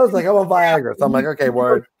 So Joe's like, I want Viagra. So I'm like, okay,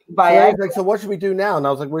 word. So he's like, so what should we do now? And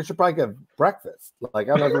I was like, we should probably get breakfast. Like,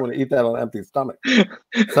 I don't know if you want to eat that on an empty stomach.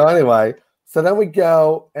 So anyway, so then we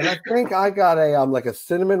go, and I think I got a like a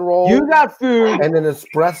cinnamon roll. You got food and an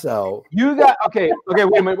espresso. You got wait a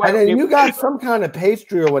minute. And then you got some kind of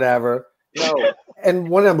pastry or whatever. No. And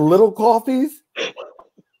one of them little coffees.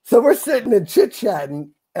 So we're sitting and chit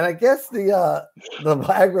chatting, and I guess the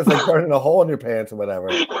Viagra's like burning a hole in your pants or whatever,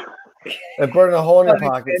 and burning a hole in your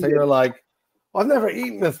pocket. So you're like, I've never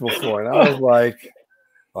eaten this before, and I was like,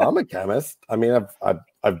 well, I'm a chemist. I mean,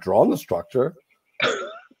 I've drawn the structure.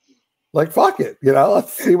 Like, fuck it,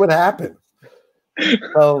 let's see what happens.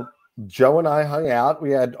 So Joe and I hung out.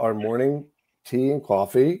 We had our morning tea and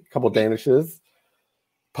coffee, a couple Danishes,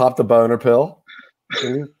 popped a boner pill,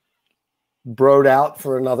 and broed out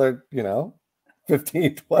for another,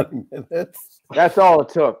 15, 20 minutes. That's all it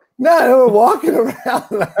took. No, they were walking around.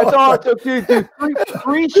 That's all it took, dude.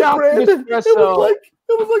 Three shots of espresso.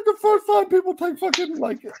 It was like the first time people take fucking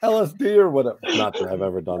like LSD or whatever. Not that I've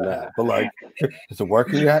ever done that, but like, is it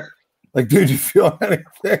working yet? Like, dude, you feel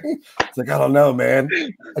anything? It's like, I don't know, man.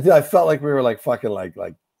 I felt like we were like fucking like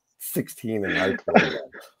 16 in high school.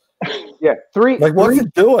 Yeah, Like, what's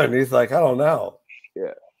it doing? He's like, I don't know.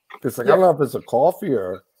 Yeah. It's like, I don't know if it's a coffee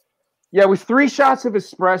or. Yeah, it was 3 shots of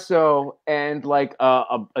espresso and like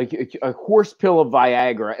a horse pill of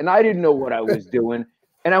Viagra, and I didn't know what I was doing.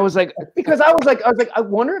 And I was like, I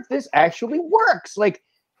wonder if this actually works. Like,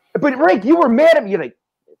 but Rick, you were mad at me. You're like,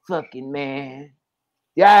 fucking man.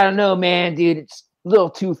 Yeah, I don't know, man, dude. It's a little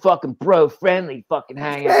too fucking bro friendly. Fucking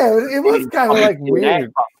hang out. Yeah, it was kind of like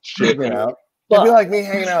weird. It'd be like me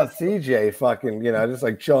hanging out with CJ, fucking, just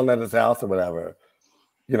like chilling at his house or whatever.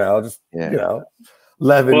 11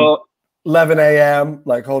 a.m.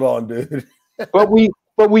 Like, hold on, dude. But we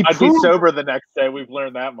I'd be sober the next day. We've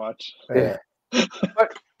learned that much. Yeah.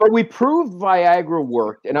 But we proved Viagra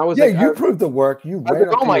worked, and I was like, you proved the work. You ran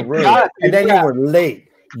up oh my room, God, and then yeah.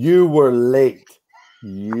 you were late.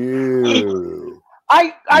 You.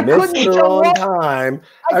 I couldn't show on up. time.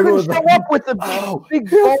 I couldn't show up with the big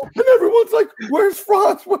yes. And everyone's like, "Where's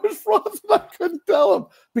Franz? Where's Franz?" And I couldn't tell him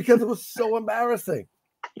because it was so embarrassing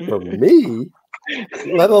for me,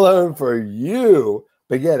 let alone for you.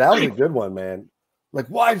 But yeah, that was a good one, man. Like,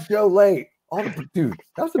 why is Joe late? Dude,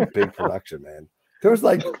 that was a big production, man. There was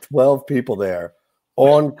like 12 people there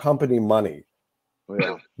on company money.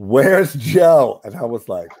 Yeah. Where's Joe? And I was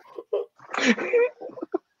like,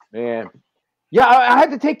 man. Yeah, I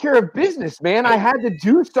had to take care of business, man. I had to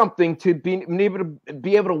do something to be able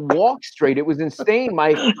to walk straight. It was insane.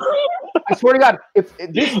 I swear to God, if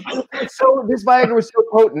this Viagra was so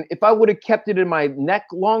potent, if I would have kept it in my neck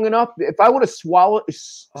long enough, if I would have swallowed it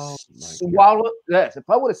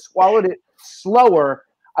slower,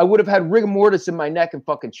 I would have had rigor mortis in my neck and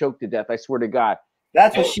fucking choked to death. I swear to God.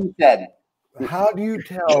 That's what she said. How do you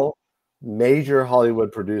tell major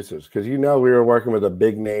Hollywood producers? Because we were working with a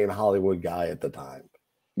big name Hollywood guy at the time.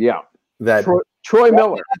 Yeah. That Troy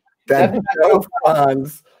Miller. That Joe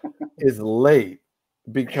Franz is late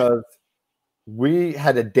because we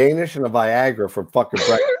had a Danish and a Viagra for fucking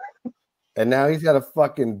breakfast. And now he's got to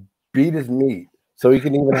fucking beat his meat so he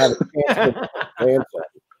can even have a chance to answer.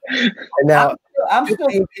 And now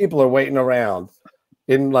 15 people are waiting around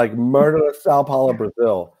in like murderous Sao Paulo,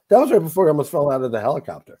 Brazil. That was right before he almost fell out of the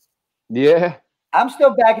helicopter. Yeah. I'm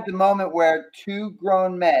still back at the moment where 2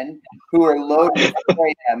 grown men who are loaded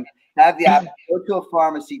with them have the option to go to a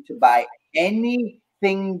pharmacy to buy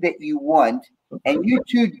anything that you want, and you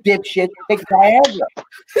 2 dipshits pick Viagra.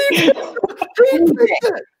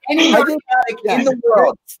 Any narcotic in the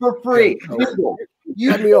world for free.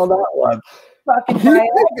 You had me on that one. Fucking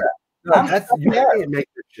Viagra. No, you can't make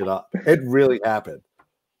this shit up. It really happened.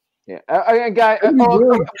 Yeah, guy. We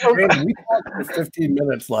talked for 15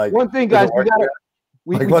 minutes. Like, one thing, guys,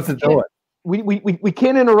 what's it doing? We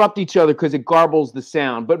can't interrupt each other because it garbles the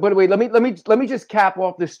sound. But wait, let me just cap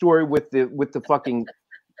off this story with the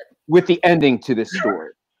ending to this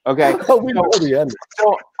story. Okay. We know the ending.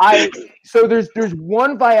 So there's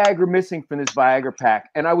one Viagra missing from this Viagra pack,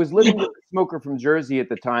 and I was living with a smoker from Jersey at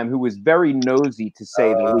the time who was very nosy, to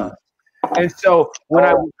say the least. And so when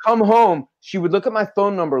I would come home, she would look at my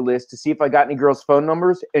phone number list to see if I got any girls' phone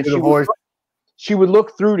numbers, and she would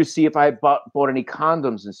look through to see if I bought any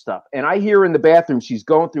condoms and stuff. And I hear in the bathroom she's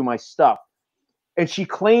going through my stuff, and she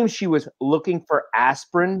claims she was looking for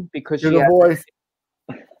aspirin because she had voice.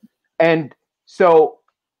 And so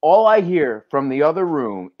all I hear from the other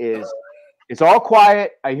room is It's all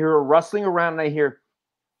quiet. I hear her rustling around, and I hear,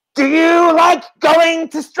 "Do you like going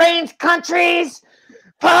to strange countries,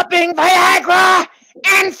 popping Viagra,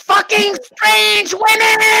 and fucking strange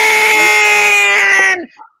women?"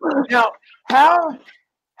 Now, how?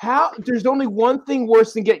 There's only one thing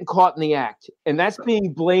worse than getting caught in the act, and that's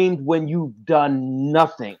being blamed when you've done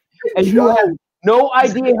nothing, and you have no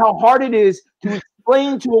idea how hard it is to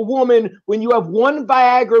explain to a woman when you have one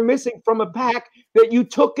Viagra missing from a pack that you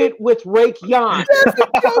took it with Rake Yan.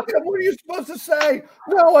 What are you supposed to say?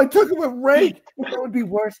 No, I took it with Rake. That would be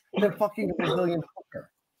worse than fucking a Brazilian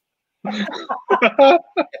hooker.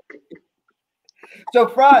 So,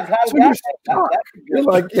 Franz, how did You're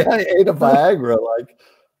like, yeah, I ate a Viagra. Like,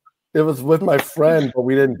 it was with my friend, but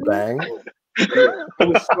we didn't bang. It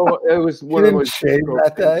was one of those shave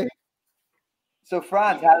that day. So,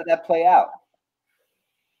 Franz, how did that play out?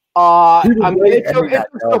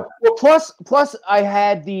 Plus I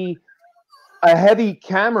had a heavy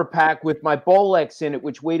camera pack with my Bolex in it,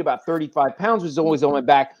 which weighed about 35 pounds, was always on my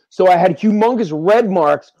back. So I had humongous red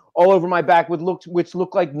marks all over my back, which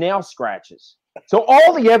looked like nail scratches. So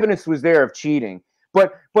all the evidence was there of cheating.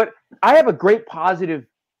 But I have a great positive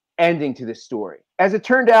ending to this story. As it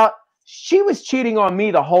turned out, she was cheating on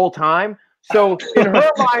me the whole time. So in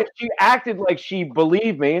her mind, she acted like she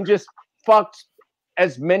believed me and just fucked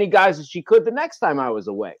as many guys as she could the next time I was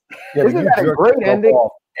away. Yeah, Isn't that a great ending?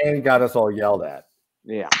 And got us all yelled at.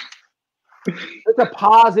 Yeah. It's a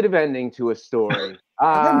positive ending to a story.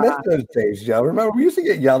 I miss those days, Joe. Remember, we used to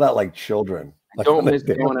get yelled at like children. Like, don't miss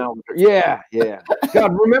going out. Yeah.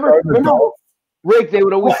 God, remember, Rick, they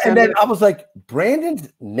would always and then I was like, Brandon's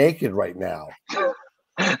naked right now.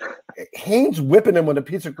 Haynes whipping him with a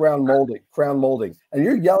piece of crown molding, and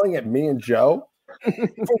you're yelling at me and Joe.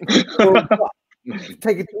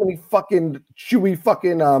 Taking too many fucking chewy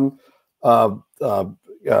fucking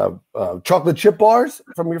chocolate chip bars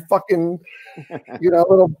from your fucking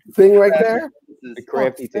little thing right there. The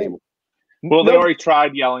crafty table. Well, they already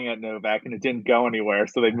tried yelling at Novak and it didn't go anywhere,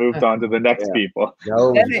 so they moved on to the next people.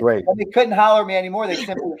 No, great. When they couldn't holler at me anymore, they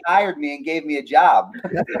simply hired me and gave me a job.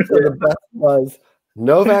 So the best was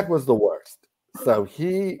Novak was the worst. So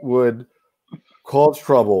he would cause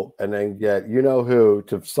trouble and then get who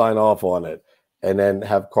to sign off on it and then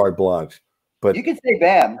have carte blanche. But you can say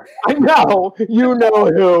Bam. I know. You know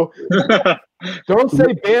who. Don't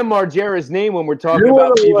say Bam Margera's name when we're talking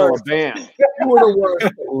about people of Bam. You were the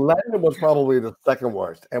worst. Lendon was probably the second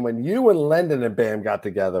worst. And when you and Lendon and Bam got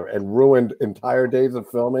together and ruined entire days of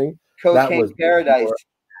filming, that was paradise.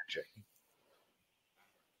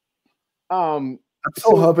 I'm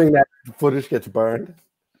so hoping that the footage gets burned.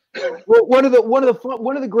 Well, one of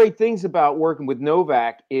the great things about working with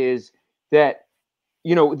Novak is that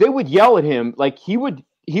they would yell at him. Like he would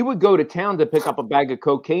go to town to pick up a bag of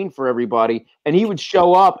cocaine for everybody, and he would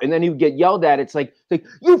show up, and then he would get yelled at. It's like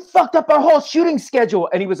you fucked up our whole shooting schedule,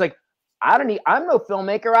 and he was like, I'm no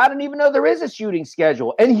filmmaker. I don't even know there is a shooting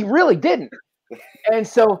schedule, and he really didn't. And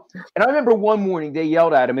I remember one morning they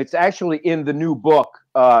yelled at him. It's actually in the new book,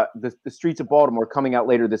 the Streets of Baltimore, coming out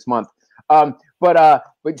later this month. But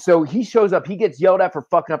so he shows up, he gets yelled at for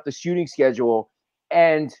fucking up the shooting schedule,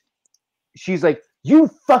 and she's like, "You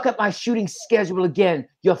fuck up my shooting schedule again,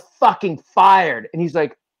 you're fucking fired." And he's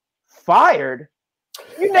like, "Fired?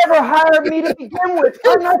 You never hired me to begin with.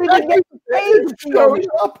 I'm not even getting paid to show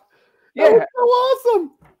up." Yeah, that was so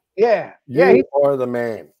awesome. Yeah, you are the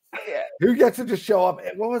man. Yeah. Who gets to just show up?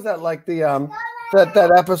 What was that like? The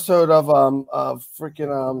that episode of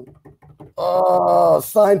freaking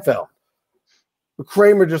Seinfeld.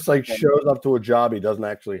 Kramer just like shows up to a job he doesn't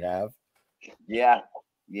actually have. Yeah.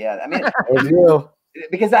 I mean, it was you.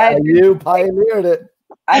 Because you pioneered it.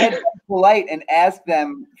 I had been polite and asked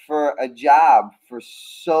them for a job for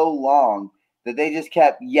so long that they just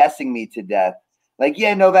kept yesing me to death. Like,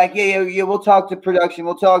 yeah, Novak, yeah, we'll talk to production,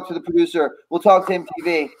 we'll talk to the producer, we'll talk to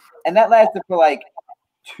MTV. And that lasted for like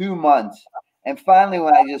 2 months. And finally,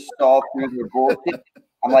 when I just saw through their bullshit,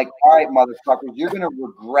 I'm like, all right, motherfuckers, you're going to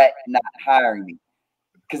regret not hiring me.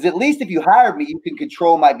 Because at least if you hired me, you can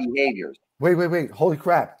control my behaviors. Wait. Holy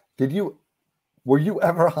crap. Were you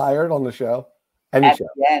ever hired on the show? At the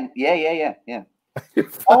end. Yeah.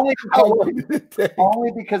 only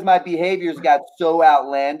because my behaviors got so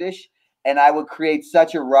outlandish and I would create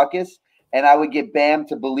such a ruckus and I would get Bam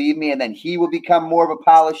to believe me and then he would become more of a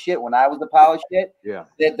pile of shit when I was a pile of shit. Yeah.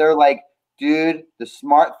 That they're like, dude, the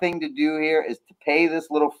smart thing to do here is to pay this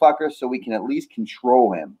little fucker so we can at least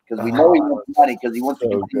control him because we know he wants money because he wants to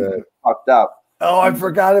get fucked up. Oh, I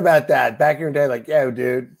forgot about that. Back in the day, like, yo,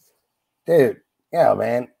 dude, yeah,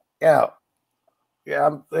 man, yeah,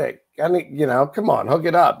 I'm sick. I mean, come on, hook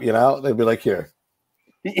it up. They'd be like, here.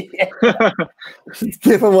 Just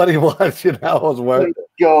give him what he wants. It was worth.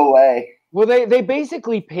 Go away. Well, they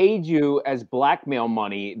basically paid you as blackmail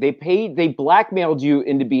money. They blackmailed you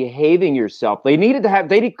into behaving yourself. They needed to have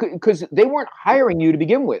because they weren't hiring you to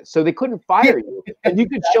begin with, so they couldn't fire you, and you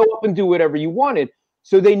could show up and do whatever you wanted.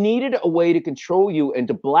 So they needed a way to control you and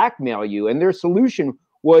to blackmail you. And their solution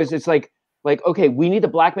was, it's like okay, we need to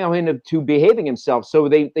blackmail him to behaving himself. So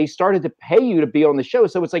they started to pay you to be on the show.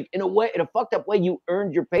 So it's like in a fucked up way, you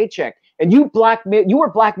earned your paycheck, and you were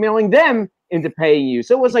blackmailing them into paying you.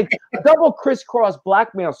 So it was like a double crisscross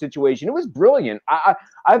blackmail situation. It was brilliant.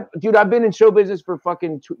 Dude, I've been in show business for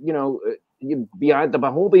fucking, behind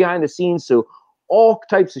the scenes. So all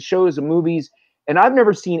types of shows and movies. And I've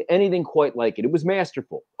never seen anything quite like it. It was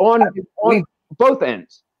masterful on both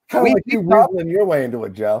ends. Kind of like you weaseling your way into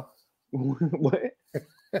it, Joe. What?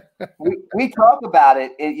 we talk about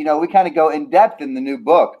it. We kind of go in depth in the new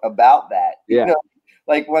book about that. Yeah.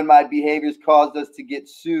 Like when my behaviors caused us to get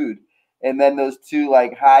sued. And then those two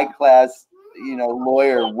like high class,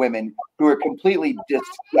 lawyer women who are completely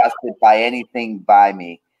disgusted by anything by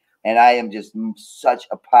me. And I am just such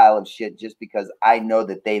a pile of shit just because I know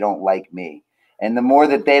that they don't like me. And the more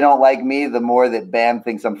that they don't like me, the more that Bam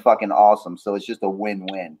thinks I'm fucking awesome. So it's just a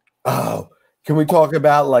win-win. Oh, can we talk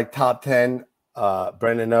about like top 10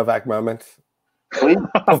 Brendan Novak moments? Please?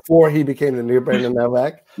 Before he became the new Brendan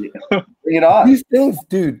Novak? Yeah. Bring it on. These things,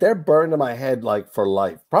 dude, they're burned in my head like for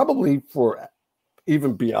life. Probably for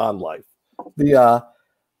even beyond life.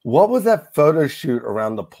 What was that photo shoot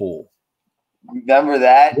around the pool? Remember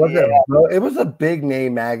that? It was a big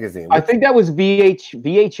name magazine. I think that was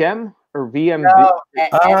VHM or VMV.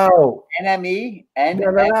 No, NME.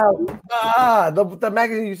 No. The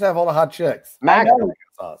magazine used to have all the hot chicks. I know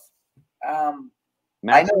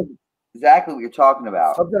exactly what you're talking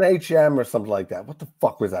about. Something HM or something like that. What the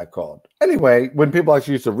fuck was that called? Anyway, when people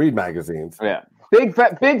actually used to read magazines. Yeah. Big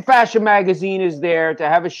fashion magazine is there to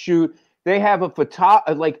have a shoot. They have a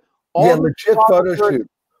legit photo shoot.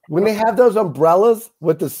 When they have those umbrellas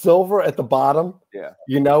with the silver at the bottom,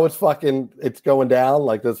 it's going down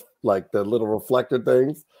like this, like the little reflector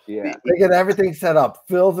things. Yeah. They get everything set up.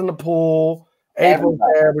 Phil's in the pool. April's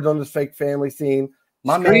there. We're doing this fake family scene.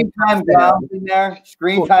 Screen time Glom's in there.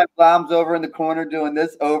 Screen time Glom's over in the corner doing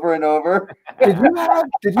this over and over. Did you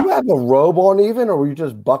have a robe on even, or were you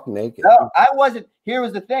just buck naked? No, I wasn't. Here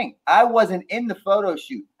was the thing. I wasn't in the photo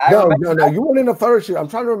shoot. No. You weren't in the photo shoot. I'm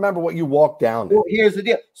trying to remember what you walked down. Well, here's the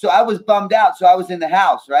deal. So I was bummed out. So I was in the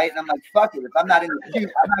house, right? And I'm like, fuck it. If I'm not in the shoot,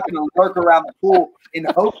 I'm not going to lurk around the pool in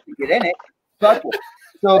hopes to get in it. Fuck it.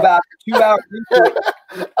 So about 2 hours into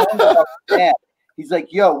it, he's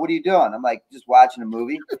like, yo, what are you doing? I'm like, just watching a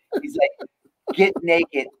movie. He's like, get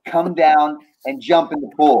naked, come down, and jump in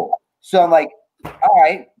the pool. So I'm like, all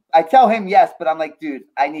right. I tell him yes, but I'm like, dude,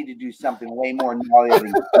 I need to do something way more gnarly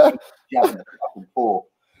than jump in the fucking pool.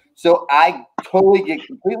 So I totally get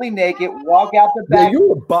completely naked, walk out the back. Yeah, you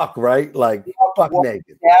were buck, right? Like buck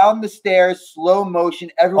naked. Down the stairs, slow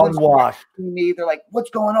motion. Everyone's watching me. They're like, what's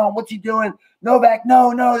going on? What's he doing? Novak,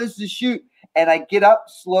 no, this is a shoot. And I get up,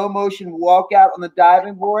 slow motion, walk out on the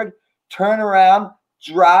diving board, turn around,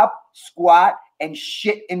 drop, squat, and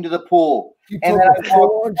shit into the pool. And then I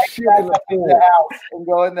walk shit in the house and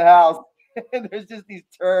go in the house. And there's just these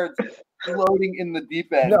turds floating in the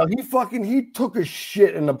deep end. No, he took a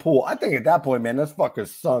shit in the pool. I think at that point, man, this fucker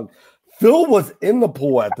sunk. Phil was in the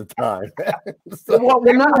pool at the time. So,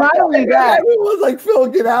 not only that, it was like, Phil,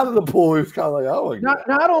 get out of the pool. He was kind of like, oh my God.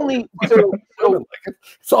 Not only so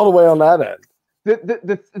it's all the way on that end.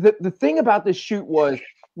 The thing about this shoot was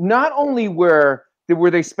not only were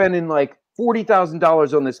they spending like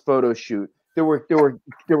 $40,000 on this photo shoot. There were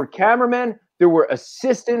cameramen, there were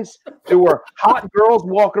assistants, there were hot girls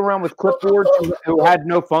walking around with clipboards who had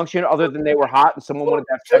no function other than they were hot and someone wanted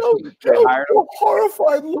to have sex with them. They hired them.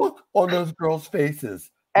 Horrified look on those girls'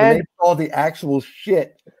 faces when they saw the actual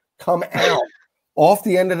shit come out off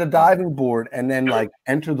the end of the diving board and then like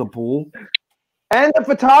enter the pool. And the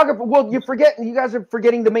photographer, you guys are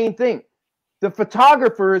forgetting the main thing. The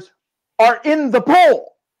photographers are in the pool.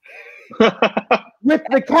 With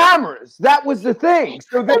the cameras. That was the thing.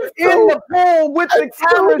 So they're in the pool with the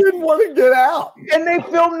cameras. Didn't want to get out. And they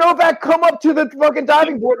filmed Novak come up to the fucking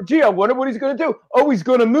diving board. Gee, I wonder what he's going to do. Oh, he's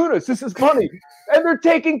going to moon us. This is funny. And they're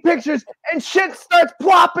taking pictures and shit starts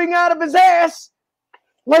plopping out of his ass.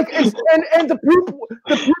 Like, and the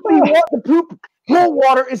poop pool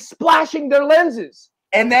water is splashing their lenses.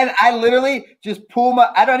 And then I literally just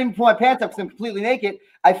I don't even pull my pants up because I'm completely naked.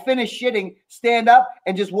 I finish shitting, stand up,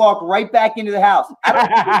 and just walk right back into the house. I don't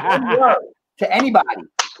say one word to anybody.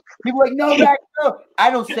 People are like, Novak, no. I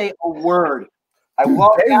don't say a word. I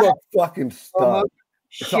walk They out. look fucking stunned.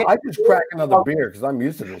 So I just crack another beer because I'm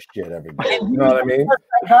used to this shit every day. You know what I mean?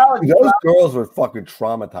 Those girls were fucking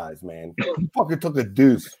traumatized, man. He fucking took a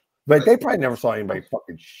deuce. But they probably never saw anybody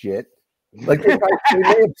fucking shit. Like they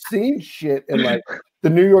may have seen shit in like the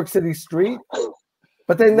New York City street,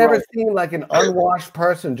 but they never seen like an unwashed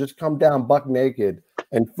person just come down buck naked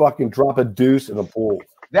and fucking drop a deuce in a pool.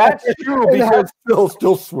 That's true because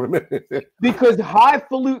still swimming. Because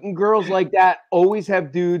highfalutin girls like that always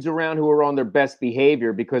have dudes around who are on their best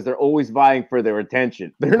behavior because they're always vying for their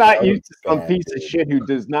attention. They're not used to some piece of shit who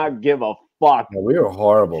does not give a fuck. Yeah, we were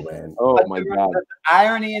horrible, man. Oh my god! The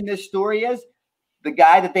irony in this story is the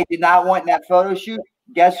guy that they did not want in that photo shoot.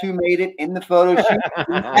 Guess who made it in the photo shoot?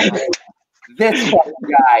 This fucking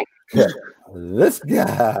guy. This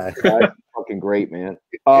guy. That's fucking great, man.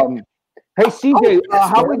 Hey, CJ,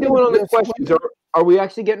 how are we doing on the questions? Are we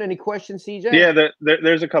actually getting any questions, CJ? Yeah,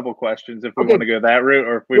 there's a couple questions if we want to go that route,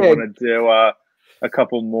 or if we want to do a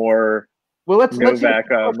couple more. Well, let's back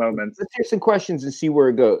moments. Let's hear some questions and see where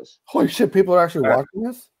it goes. Holy shit, people are actually watching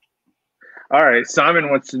this? All right, Simon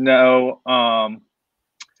wants to know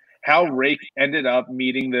how Rake ended up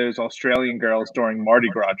meeting those Australian girls during Mardi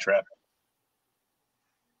Gras trip.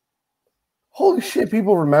 Holy shit,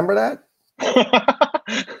 people remember that?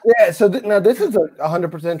 Yeah, so now this is a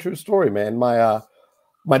 100% true story, man. My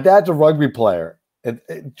dad's a rugby player.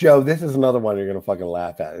 Joe, this is another one you're gonna fucking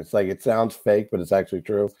laugh at. It's like it sounds fake, but it's actually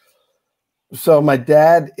true. So my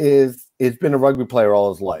dad has been a rugby player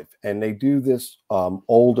all his life, and they do this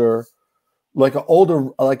like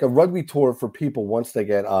a rugby tour for people once they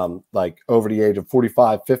get like over the age of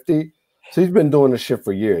 45, 50. So he's been doing this shit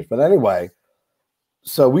for years. But anyway,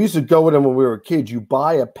 so we used to go with him when we were kids. You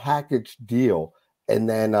buy a package deal, and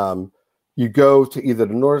then you go to either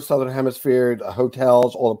the North or Southern Hemisphere, the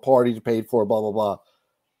hotels, all the parties paid for, blah, blah, blah.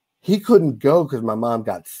 He couldn't go because my mom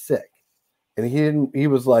got sick. And he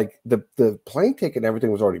was like, the plane ticket and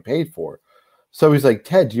everything was already paid for. So he's like,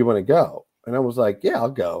 Ted, do you want to go? And I was like, yeah,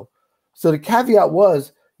 I'll go. So the caveat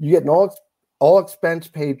was you get an all expense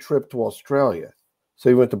paid trip to Australia. So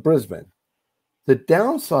he went to Brisbane. The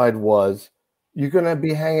downside was you're going to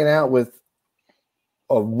be hanging out with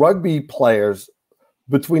rugby players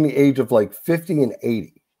between the age of like 50 and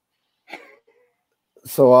 80.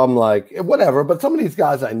 So I'm like, whatever. But some of these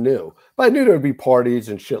guys I knew. But I knew there would be parties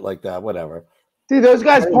and shit like that, whatever. Dude, those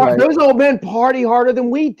guys, those old men party harder than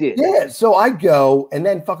we did. Yeah, so I go, and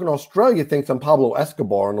then fucking Australia thinks I'm Pablo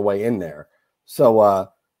Escobar on the way in there. So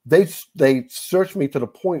they searched me to the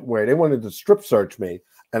point where they wanted to strip search me.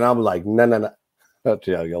 And I'm like, no. Oh,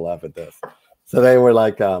 Joe, you'll laugh at this. So they were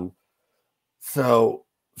like,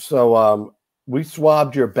 we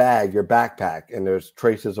swabbed your bag, your backpack, and there's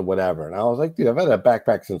traces of whatever. And I was like, dude, I've had that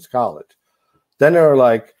backpack since college. Then they were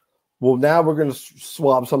like, well, now we're going to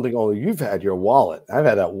swab something only you've had, your wallet. I've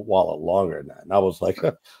had that wallet longer than that. And I was like,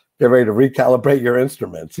 get ready to recalibrate your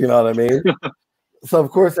instruments. You know what I mean? So, of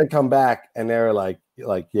course, they come back and they're like,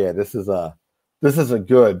 yeah, this isn't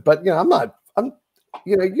good. But, you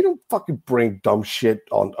know, you don't fucking bring dumb shit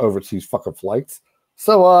on overseas fucking flights.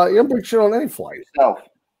 So, you don't bring shit on any flight.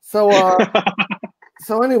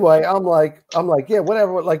 So anyway, I'm like, yeah,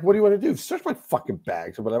 whatever. Like, what do you want to do? Search my fucking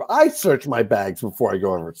bags or whatever. I search my bags before I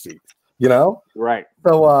go overseas, you know? Right.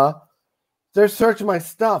 So they're searching my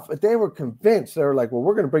stuff, but they were convinced. They were like, well,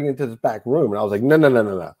 we're going to bring you into this back room. And I was like,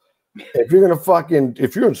 no. If you're going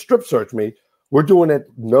to strip search me, we're doing it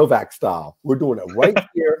Novak style. We're doing it right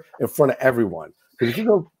here in front of everyone. Because if you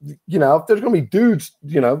go, you know, if there's going to be dudes,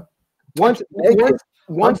 you know, once they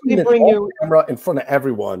bring you camera in front of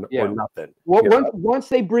everyone or nothing. Once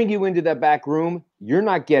they bring you into that back room, you're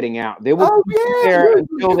not getting out. They will be there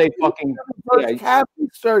until they fucking cavity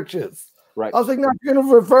searches. Right. I was like, no, you're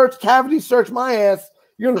gonna reverse cavity search my ass.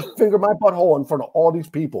 You're gonna finger my butthole in front of all these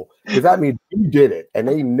people because that means you did it, and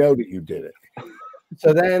they know that you did it.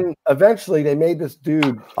 So then eventually they made this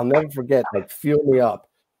dude, I'll never forget, like feel me up.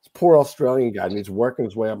 This poor Australian guy, and he's working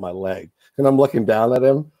his way up my leg, and I'm looking down at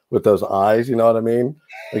him with those eyes, you know what I mean?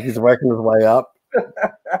 Like he's working his way up.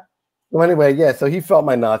 So anyway, yeah, so he felt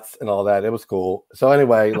my nuts and all that. It was cool. So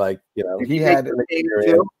anyway, like, you know, he had an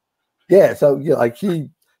experience. Yeah, so yeah, like he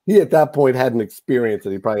at that point had an experience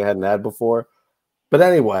that he probably hadn't had before. But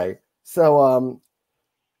anyway, so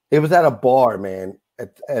it was at a bar, man,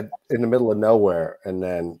 in the middle of nowhere. And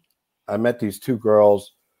then I met these two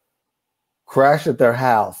girls, crashed at their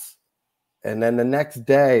house. And then the next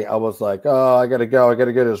day I was like, oh, I got to go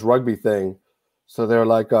to this rugby thing. So they're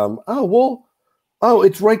like,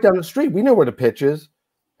 it's right down the street. We know where the pitch is.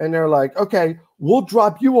 And they're like, okay, we'll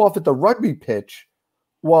drop you off at the rugby pitch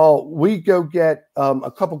Well, we go get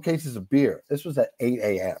a couple cases of beer. This was at 8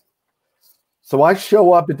 a.m. So I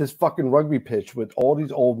show up at this fucking rugby pitch with all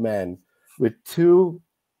these old men with 2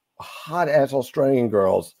 hot-ass Australian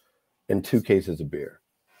girls and 2 cases of beer.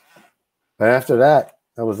 And after that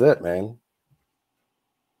was it, man.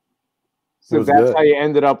 So that's good. How you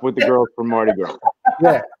ended up with the girls from Mardi Gras.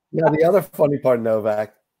 Yeah. Now, the other funny part,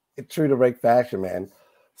 Novak, it's true to Rake fashion, man.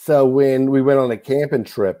 So when we went on a camping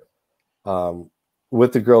trip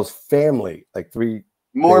with the girl's family, like 3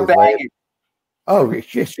 more baggage. Oh,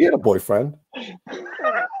 she had a boyfriend.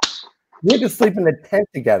 We had to sleep in a tent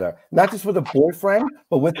together, not just with a boyfriend,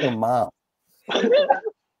 but with her mom.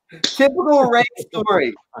 Typical Rake story.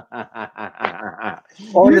 You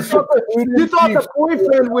thought the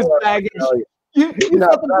boyfriend was baggage. You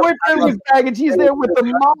thought the boyfriend was baggage. He's there with the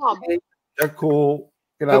mom. They're cool.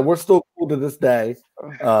 You know, we're still cool to this day.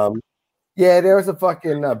 Yeah, there was a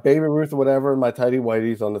fucking Baby Ruth or whatever in my tidy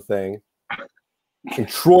whities on the thing. And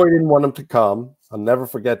Troy didn't want him to come. I'll never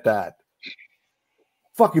forget that.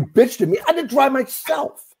 Fucking bitched at me. I had to drive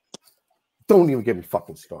myself. Don't even get me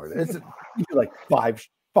fucking started. It's like 5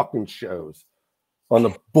 fucking shows on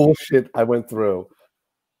the bullshit I went through.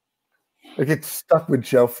 I get stuck with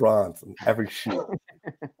Joe Franz on every shoot.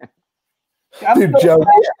 Dude, Joe,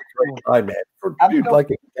 great man.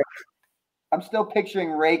 I'm still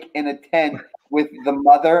picturing Rake in a tent with the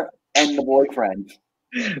mother and the boyfriend.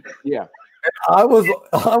 Yeah. I was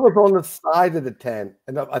on the side of the tent,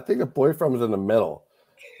 and I think the boyfriend was in the middle.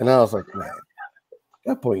 And I was like, man, at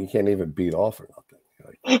that point, you can't even beat off or nothing.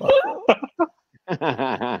 Like,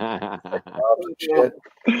 shit.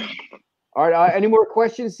 All right. Any more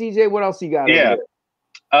questions, CJ? What else you got? Yeah.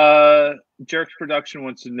 Jerks Production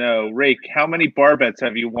wants to know, Rake, how many bar bets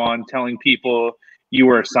have you won telling people you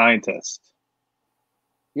were a scientist?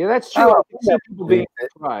 Yeah, that's true. I see people being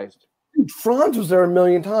surprised. Franz was there a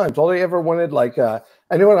million times. All they ever wanted, like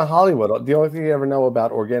anyone in Hollywood, the only thing they ever know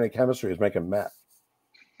about organic chemistry is making meth.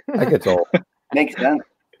 That gets old. Makes sense.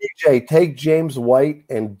 DJ, take James White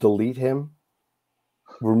and delete him.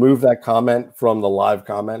 Remove that comment from the live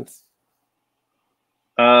comments.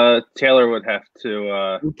 Taylor would have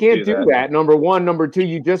to. You can't do that. Number one. Number two,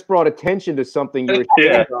 you just brought attention to something you were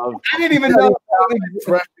saying. Of. I didn't even know.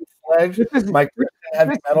 This is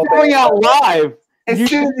going out live. As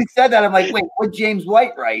soon as he said that, I'm like, wait, what James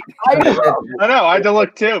White write? I know. I had to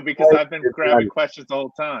look too because I've been grabbing questions the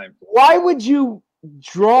whole time. Why would you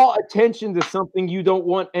draw attention to something you don't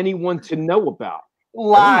want anyone to know about?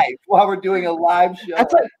 Live while we're doing a live show.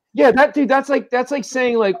 That's like, yeah, that's like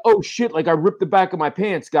saying like, oh shit, like I ripped the back of my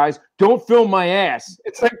pants, guys. Don't film my ass.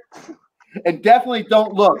 It's like, and definitely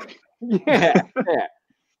don't look. Yeah.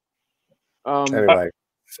 Anyway,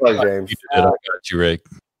 sorry, James. I got you, Rake.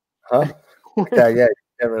 Huh? Yeah, get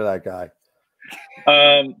rid of that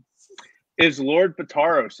guy. Is Lord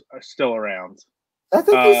Bataro still around? I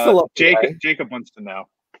think he's still up. Jacob wants to know.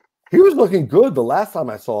 He was looking good the last time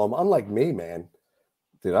I saw him. Unlike me, man.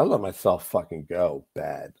 Dude, I let myself fucking go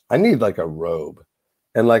bad. I need like a robe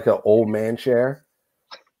and like an old man chair.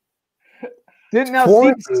 Didn't now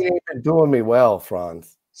CJ been doing me well,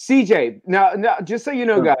 Franz. CJ, now, just so you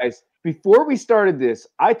know, guys, before we started this,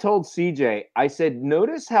 I told CJ, I said,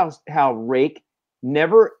 notice how Rake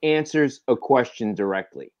never answers a question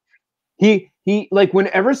directly. He like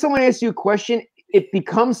whenever someone asks you a question, it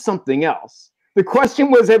becomes something else. The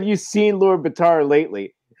question was, have you seen Lord Bataro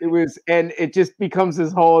lately? It was, and it just becomes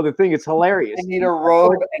this whole other thing. It's hilarious. I need a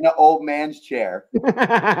robe and an old man's chair.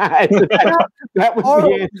 that was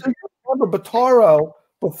the answer. Remember Bataro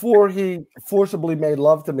before he forcibly made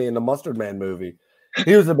love to me in the Mustard Man movie.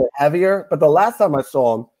 He was a bit heavier, but the last time I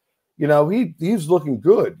saw him, you know, he was looking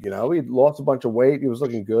good. You know, he'd lost a bunch of weight. He was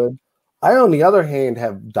looking good. I, on the other hand,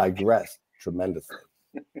 have digressed tremendously.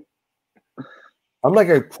 I'm like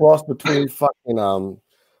a cross between fucking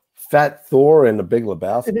Fat Thor and the Big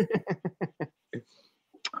Lebowski.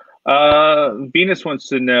 Venus wants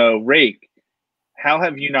to know, Rake, how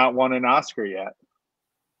have you not won an Oscar yet?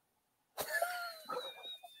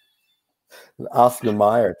 Oscar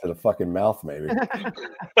Mayer to the fucking mouth, maybe. That's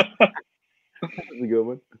a good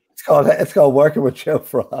one. It's called working with Joe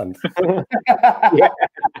Franz. Yeah.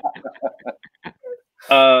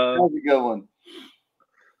 That was a good one.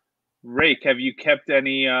 Rake, have you kept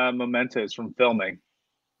any mementos from filming?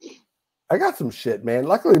 I got some shit, man.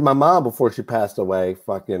 Luckily, my mom, before she passed away,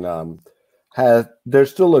 fucking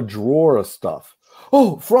there's still a drawer of stuff.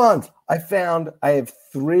 Oh, Franz, I have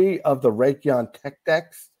 3 of the Raytheon tech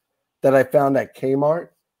decks that I found at Kmart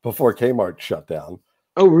before Kmart shut down.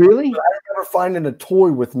 Oh, really? I remember finding a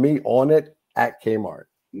toy with me on it at Kmart.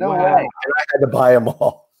 No way. And I had to buy them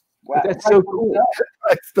all. Wow. That's so cool.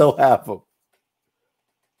 I still have them.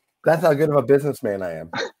 That's how good of a businessman I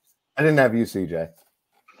am. I didn't have you, CJ.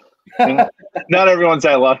 Not everyone's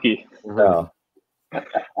that lucky. No.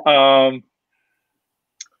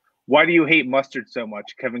 Why do you hate mustard so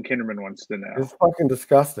much? Kevin Kinderman wants to know. It's fucking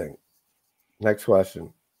disgusting. Next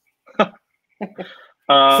question. It's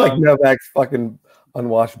like Novak's fucking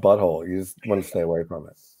unwashed butthole. You just want to stay away from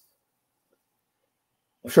it.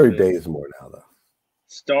 I'm sure he bathes more now, though.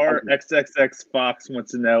 Star XXX Fox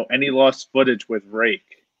wants to know any lost footage with Rake.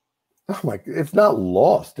 Oh my! It's not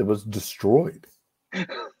lost. It was destroyed. I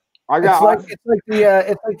got. It's like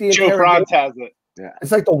the Joe Franz has it. Yeah.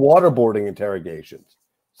 It's like the waterboarding interrogations.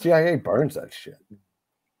 CIA burns that shit.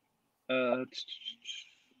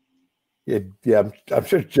 Yeah. I'm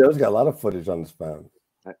sure Joe's got a lot of footage on his phone.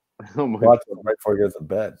 Oh my Watch it right before he goes to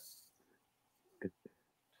bed.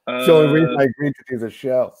 It's the only reason I agreed to do the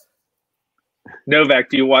show. Novak,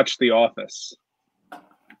 do you watch The Office?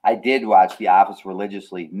 I did watch The Office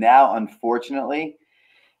religiously. Now, unfortunately,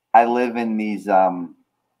 I live in these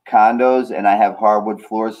condos and I have hardwood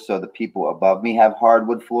floors, so the people above me have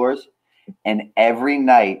hardwood floors. And every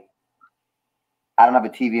night, I don't have a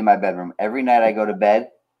TV in my bedroom. Every night I go to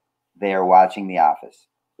bed, they are watching The Office.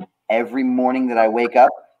 Every morning that I wake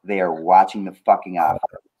up, they are watching the fucking Office.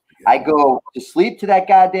 I go to sleep to that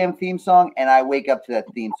goddamn theme song, and I wake up to that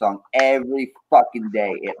theme song every fucking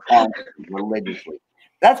day. It haunts me religiously.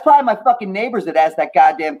 That's probably my fucking neighbors that asked that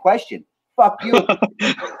goddamn question. Fuck you.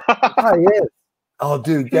 Oh, yeah. Oh,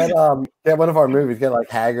 dude, get one of our movies, get like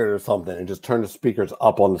Haggard or something, and just turn the speakers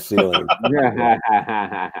up on the ceiling.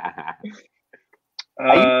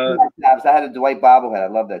 I had a Dwight bobblehead. I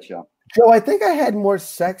love that show. Joe, I think I had more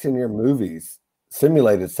sex in your movies,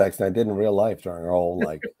 simulated sex, than I did in real life during our whole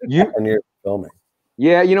 10 years of filming.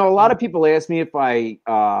 Yeah, a lot of people ask me if I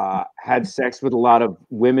had sex with a lot of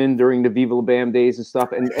women during the Viva La Bam days and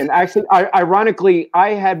stuff. And actually, ironically, I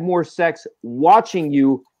had more sex watching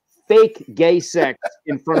you fake gay sex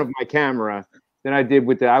in front of my camera than I did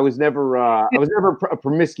with that. I was never a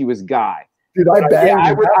promiscuous guy. Dude,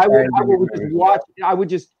 I would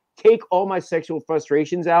just take all my sexual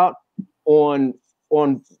frustrations out on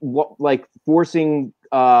what, like forcing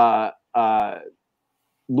Lord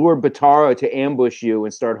Batara to ambush you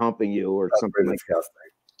and start humping you or something like that.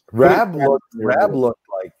 Rab looked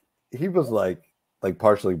like he was like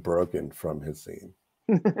partially broken from his scene.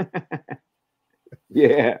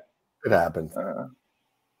 Yeah, it happens.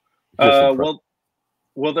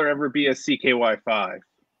 Will there ever be a CKY5?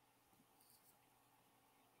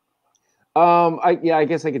 I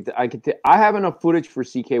guess I could. I have enough footage for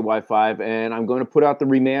CKY5, and I'm going to put out the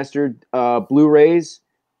remastered Blu-rays.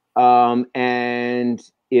 And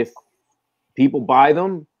if people buy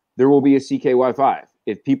them, there will be a CKY5.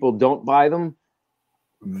 If people don't buy them,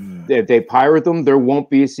 if they pirate them, there won't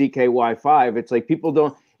be a CKY5. It's like people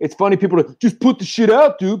don't. It's funny. People just put the shit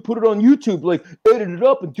out, dude. Put it on YouTube, like edit it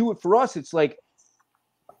up and do it for us. It's like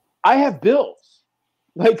I have bills.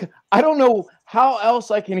 Like I don't know how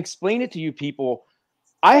else I can explain it to you people.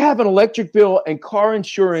 I have an electric bill and car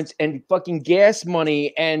insurance and fucking gas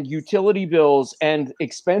money and utility bills and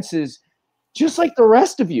expenses just like the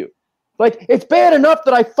rest of you. Like, it's bad enough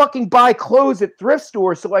that I fucking buy clothes at thrift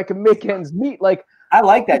stores so I can make ends meet. Like, I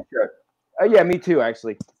like that shirt. Yeah, me too,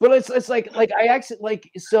 actually. But it's like I actually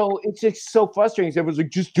so it's just so frustrating. Everyone's like,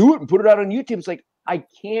 just do it and put it out on YouTube. It's like I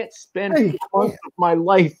can't spend months of my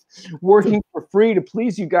life working for free to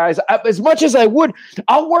please you guys. As much as I would,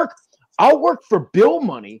 I'll work for bill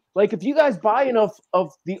money. Like if you guys buy enough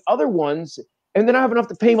of the other ones and then I have enough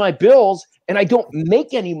to pay my bills and I don't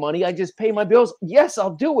make any money, I just pay my bills. Yes,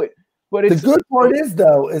 I'll do it. But the good part is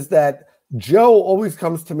that Joe always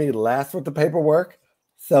comes to me last with the paperwork.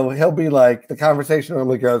 So he'll be like, the conversation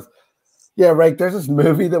normally goes, yeah, Rake, there's this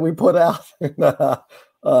movie that we put out.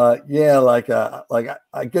 I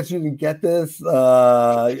guess you can get this.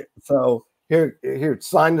 So here,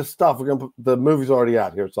 sign the stuff. We're gonna put the movie's already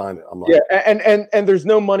out. Here, sign it. I'm like, yeah, and there's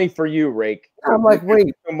no money for you, Rake. I'm like, wait,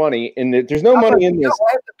 there's no money in it. There's no money in this.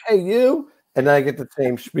 I have to pay you, and then I get the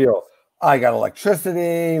same spiel. I got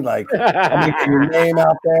electricity, like I'm gonna get your name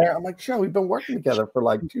out there. I'm like, sure, we've been working together for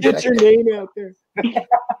like 2 Get your name out there. I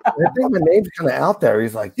think my name's kind of out there.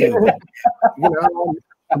 He's like, dude,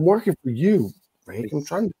 I'm working for you, Rake. I'm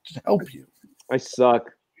trying to help you. I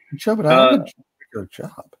suck. Joe, but I have a good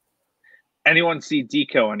job. Anyone see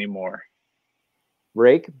Deco anymore?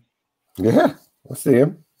 Rake? Yeah, I see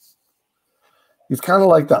him. He's kind of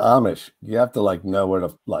like the Amish. You have to know where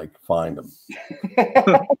to find him.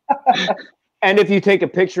 And if you take a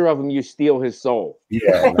picture of him, you steal his soul.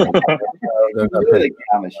 Yeah. Really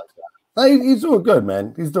Amish. He's doing good,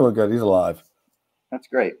 man. He's doing good. He's alive. That's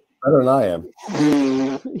great. Better than I am.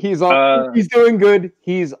 He's doing good.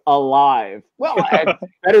 He's alive. Well,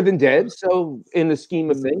 better than dead. So in the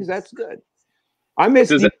scheme of things, that's good. I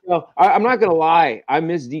miss Deco. I'm not gonna lie. I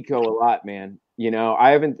miss Deco a lot, man. You know,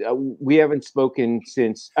 we haven't spoken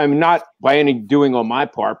since. I mean, not by any doing on my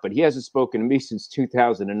part, but he hasn't spoken to me since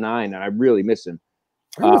 2009, and I really miss him.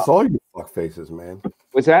 I miss all you fuck faces, man.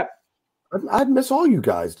 What's that? I'd miss all you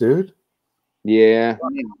guys, dude. Yeah. I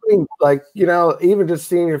mean, like, you know, even just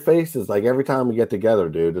seeing your faces, like every time we get together,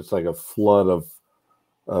 dude, it's like a flood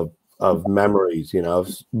of memories, you know.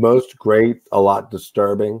 Most great, a lot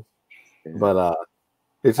disturbing. But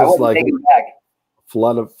it's just like a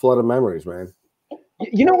flood of memories, man.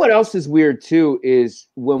 You know what else is weird too is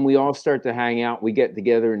when we all start to hang out, we get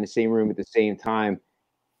together in the same room at the same time.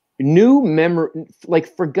 New memory,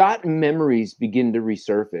 like forgotten memories begin to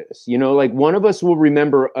resurface. You know, like one of us will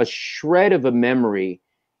remember a shred of a memory,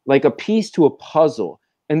 like a piece to a puzzle,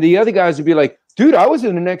 and the other guys would be like, "Dude, I was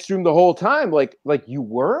in the next room the whole time." Like you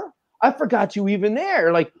were? I forgot you even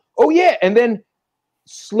there. Like, oh yeah, and then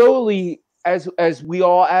slowly, as we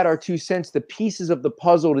all add our 2 cents, the pieces of the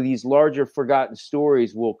puzzle to these larger forgotten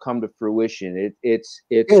stories will come to fruition. It's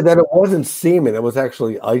that it wasn't semen, it was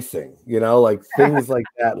actually icing, you know, like things like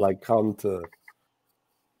that, like come to,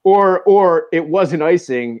 or it wasn't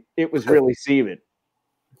icing, it was really semen.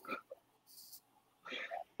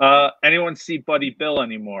 Anyone see Buddy Bill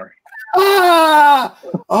anymore?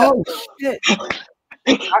 Oh shit.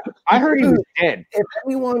 I heard he was dead. If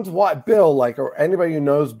anyone's what Bill, like, or anybody who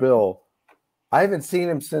knows Bill, I haven't seen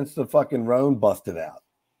him since the fucking Roan busted out.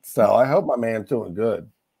 So I hope my man's doing good.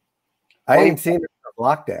 I ain't seen him in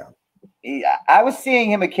lockdown. I was seeing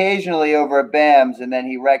him occasionally over at Bam's, and then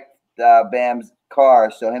he wrecked Bam's car,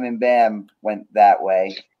 so him and Bam went that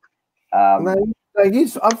way. I'm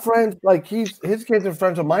friends. Like his kids are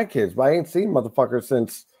friends with my kids, but I ain't seen motherfucker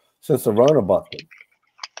since the Rona busted.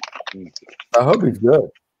 I hope he's good.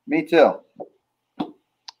 Me too.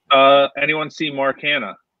 Anyone see Mark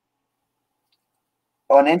Hanna?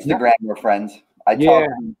 On Instagram, we're friends. I talk to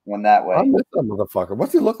him one that way. I miss that motherfucker.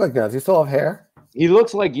 What's he look like now? Does he still have hair? He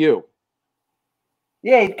looks like you.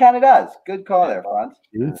 Yeah, he kind of does. Good call there, Franz.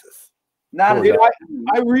 Jesus. Not dude,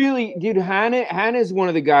 I really, dude. Hannah is one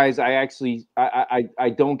of the guys I actually I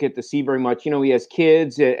don't get to see very much. You know, he has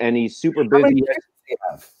kids and he's super busy. How many kids does he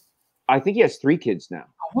have? I think he has 3 kids now.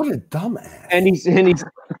 What a dumbass!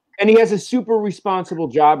 And he has a super responsible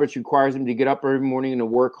job, which requires him to get up every morning and to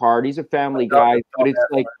work hard. He's a family guy, but it's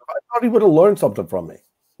like I thought he would have learned something from me.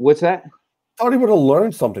 What's that? I thought he would have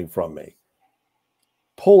learned something from me.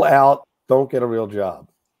 Pull out, don't get a real job.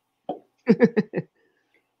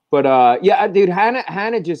 But yeah, dude,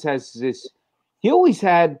 Hannah just has this. He always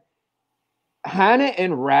had. Hannah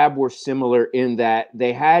and Rab were similar in that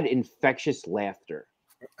they had infectious laughter.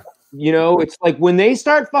 You know, it's like when they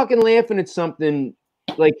start fucking laughing at something,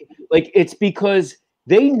 like it's because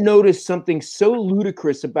they noticed something so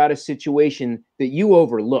ludicrous about a situation that you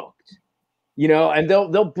overlooked. You know, and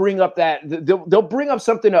they'll bring up they'll bring up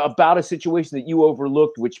something about a situation that you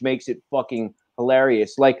overlooked, which makes it fucking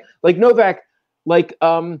hilarious. Like Novak, like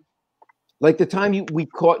the time we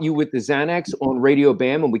caught you with the Xanax on Radio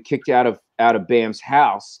Bam and we kicked you out of Bam's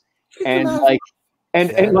house, and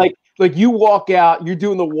like you walk out, you're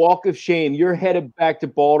doing the walk of shame. You're headed back to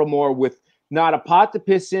Baltimore with not a pot to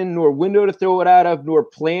piss in, nor window to throw it out of, nor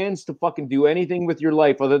plans to fucking do anything with your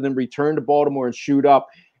life other than return to Baltimore and shoot up.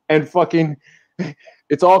 And fucking,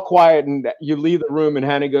 it's all quiet, and you leave the room, and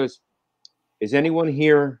Hannah goes, "Is anyone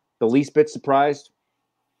here the least bit surprised?"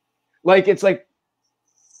 Like it's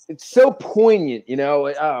so poignant, you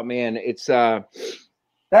know. Oh man, it's that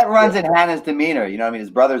runs in Hannah's demeanor. You know what I mean? His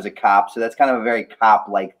brother's a cop, so that's kind of a very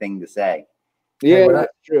cop-like thing to say. Yeah,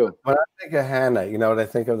 that's true. When I think of Hannah, you know what I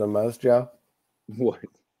think of the most, Joe? What?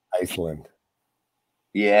 Iceland.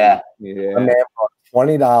 Yeah. A man bought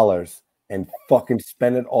 $20 and fucking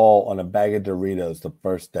spent it all on a bag of Doritos the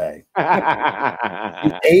first day.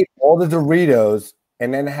 He ate all the Doritos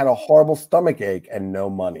and then had a horrible stomach ache and no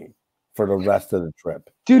money for the rest of the trip.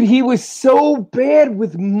 Dude, he was so bad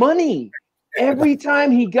with money. Every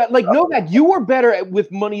time he got, like, Novak, you were better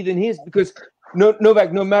with money than his, because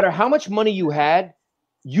Novak, no matter how much money you had,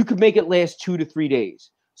 you could make it last 2 to 3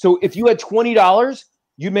 days. So if you had $20,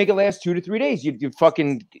 you'd make it last 2 to 3 days. You'd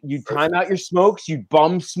time out your smokes, you'd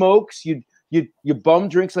bum smokes, you bum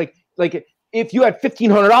drinks. Like if you had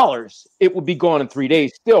 $1,500, it would be gone in 3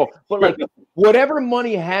 days still. But like whatever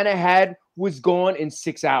money Hannah had was gone in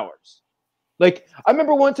 6 hours. Like, I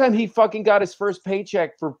remember one time he fucking got his first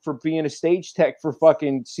paycheck for being a stage tech for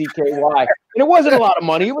fucking CKY. And it wasn't a lot of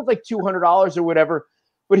money. It was like $200 or whatever.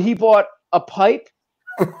 But he bought a pipe,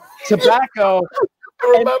 tobacco,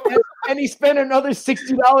 and he spent another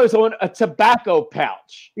 $60 on a tobacco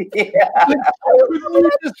pouch. Yeah.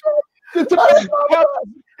 The tobacco pouch,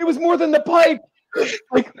 it was more than the pipe.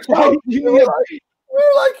 Like, why you need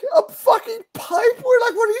we're like a fucking pipe. We're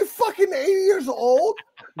like, what are you, fucking 80 years old?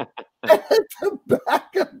 And a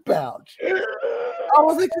tobacco pouch. I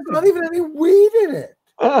was like, there's not even any weed in it.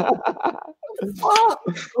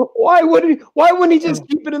 Why wouldn't he just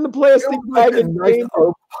keep it in the plastic bag? Like a nice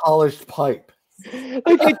polished pipe.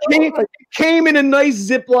 Like it came in a nice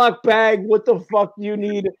Ziploc bag. What the fuck do you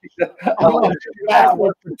need?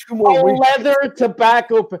 Leather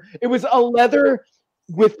tobacco. It was a leather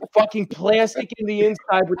with fucking plastic in the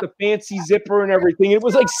inside with the fancy zipper and everything. It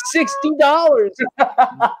was like $60. And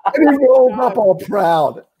he rolled up all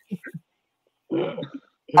proud. I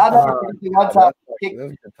remember one time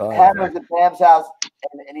Hannah was at Bam's house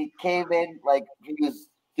and he came in like he was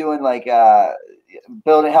doing like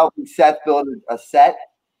helping Seth build a set,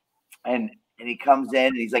 and he comes in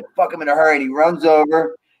and he's like, fuck him in a hurry, and he runs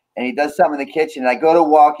over and he does something in the kitchen, and I go to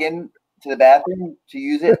walk in to the bathroom to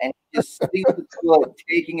use it, and he just sleeps at the toilet,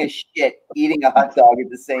 taking a shit, eating a hot dog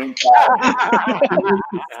at the same time.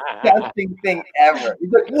 Disgusting thing ever.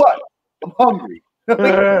 He's like, what? I'm hungry.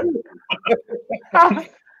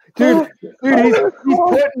 Dude, he's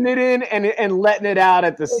putting it in and letting it out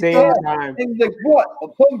at the same time. He's like, what?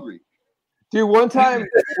 I'm hungry. Dude, one time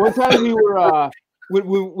we were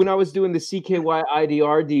when I was doing the CKY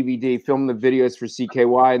IDR DVD, filming the videos for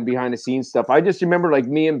CKY and behind the scenes stuff. I just remember like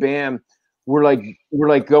me and Bam were like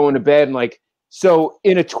going to bed, and like, so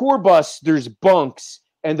in a tour bus there's bunks,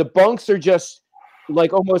 and the bunks are just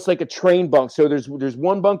like almost like a train bunk. So there's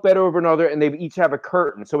one bunk bed over another, and they each have a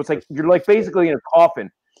curtain. So it's like you're like basically in a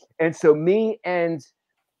coffin. And so me and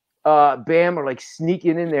Bam are like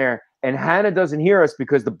sneaking in there, and Hannah doesn't hear us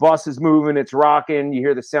because the bus is moving, it's rocking, you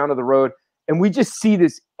hear the sound of the road, and we just see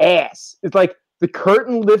this ass. It's like the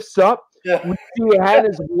curtain lifts up, we see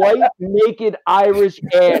Hannah's white, naked Irish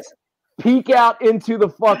ass peek out into the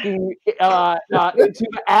fucking into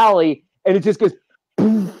the alley, and it just goes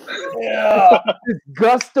poof. Yeah. This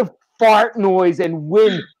gust of fart noise and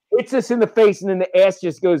wind hits us in the face, and then the ass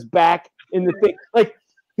just goes back in the thing. Like,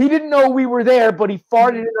 he didn't know we were there, but he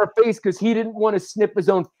farted in our face because he didn't want to sniff his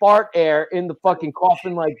own fart air in the fucking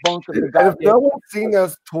coffin-like bunk of the guy. If no one's seen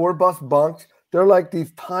those tour bus bunks, they're like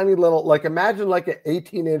these tiny little, like imagine like an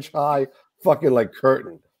 18-inch high fucking like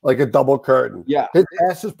curtain, like a double curtain. Yeah. His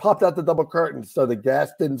ass just popped out the double curtain so the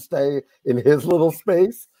gas didn't stay in his little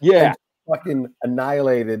space. Yeah. And fucking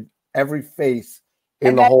annihilated every face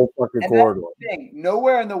in the whole fucking corridor.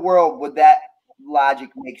 Nowhere in the world would that logic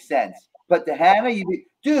make sense. But to Hannah, you'd be,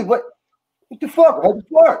 dude, what the fuck? How'd you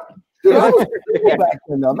fart? Dude, I was cool back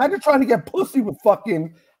then, though. Imagine trying to get pussy with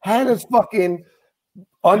fucking Hannah's fucking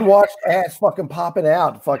unwashed ass fucking popping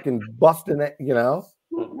out, fucking busting it, you know?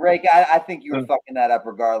 Rake, I think you were fucking that up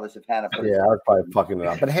regardless if Hannah put it. Yeah, I was probably fucking it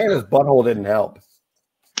up. But Hannah's butthole didn't help.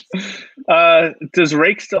 Does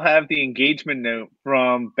Rake still have the engagement note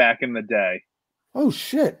from back in the day? Oh,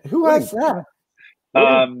 shit. Who has that?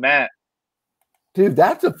 Matt. Dude,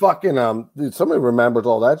 that's a fucking dude, somebody remembers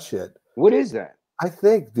all that shit. What is that? I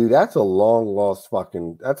think, dude, that's a long lost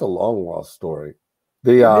story.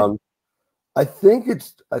 The I think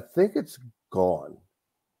it's gone.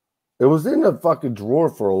 It was in a fucking drawer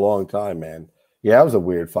for a long time, man. Yeah, that was a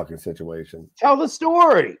weird fucking situation. Tell the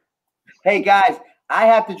story. Hey guys, I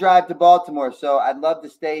have to drive to Baltimore, so I'd love to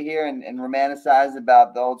stay here and romanticize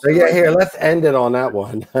about the old story. Yeah, here, let's end it on that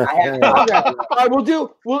one. All right, I'll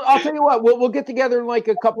tell you what, we'll get together in like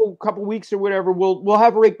a couple weeks or whatever. We'll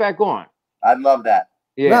have Rick back on. I'd love that.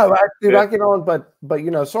 Yeah. No, dude, I get on, but you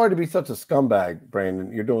know, sorry to be such a scumbag,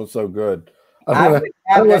 Brandon. You're doing so good. I'm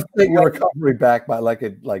gonna take your recovery back by like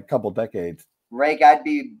a couple decades. Rake, I'd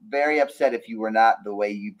be very upset if you were not the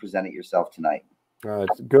way you presented yourself tonight.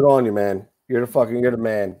 It's good on you, man. You're the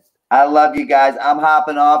man. I love you guys. I'm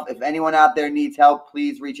hopping off. If anyone out there needs help,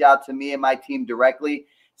 please reach out to me and my team directly.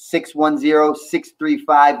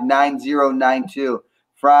 610-635-9092.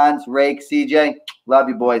 Franz, Rake, CJ, love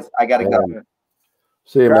you boys. I gotta go.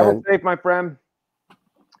 See you, Travel man. safe, my friend.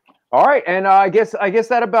 All right, and I guess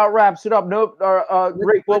that about wraps it up. Nope,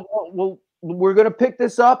 Rick. We're gonna pick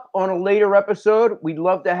this up on a later episode. We'd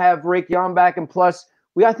love to have Rick Yon back, and plus,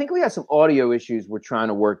 I think we have some audio issues we're trying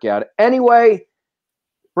to work out. Anyway,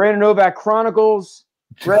 Brandon Novak Chronicles.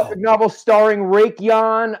 graphic novel starring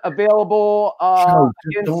Raytheon, available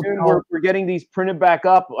again soon. We're getting these printed back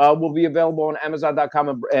up. Will be available on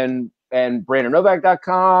Amazon.com and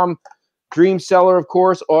BrandonNovak.com. Dream Seller, of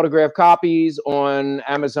course, autographed copies on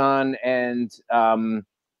Amazon and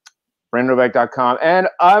BrandonNovak.com. And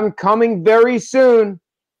I'm coming very soon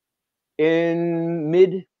in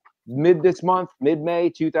mid this month, mid-May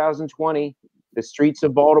 2020, The Streets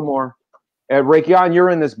of Baltimore. Raytheon, you're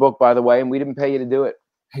in this book, by the way, and we didn't pay you to do it.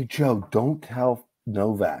 Hey, Joe, don't tell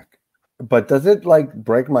Novak. But does it like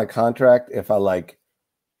break my contract if I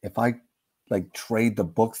trade the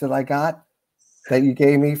books that I got that you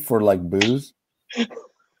gave me for like booze?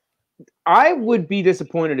 I would be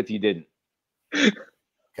disappointed if you didn't.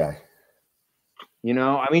 Okay. You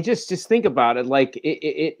know, I mean, just think about it. Like,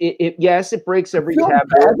 yes, it breaks every tab.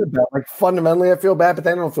 Like, fundamentally, I feel bad, but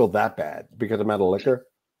then I don't feel that bad because I'm out of liquor.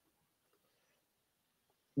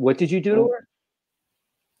 What did you do to her?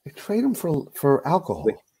 I trade them for alcohol.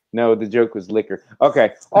 No, the joke was liquor.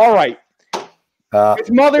 Okay. All right.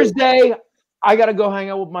 It's Mother's Day. I got to go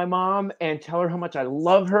hang out with my mom and tell her how much I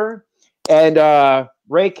love her. And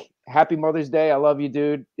Rake, happy Mother's Day. I love you,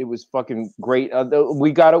 dude. It was fucking great.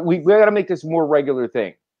 We gotta make this a more regular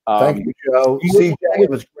thing. Thank you, Joe. CJ, it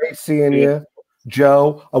was great seeing you.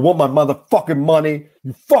 Joe, I want my motherfucking money.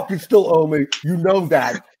 You fucking still owe me. You know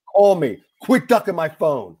that. Call me. Quit ducking my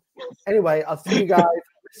phone. Anyway, I'll see you guys.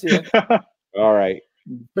 See you. All right.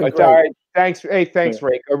 All right. Thanks. Hey, thanks,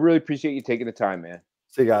 Rake. I really appreciate you taking the time, man.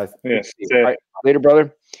 See you guys. Yeah. All right. Later,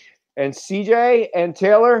 brother. And CJ and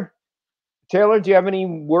Taylor. Taylor, do you have any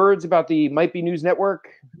words about the Might Be News Network?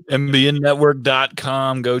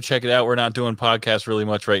 MBNnetwork.com. Go check it out. We're not doing podcasts really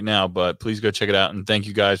much right now, but please go check it out. And thank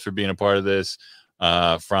you guys for being a part of this.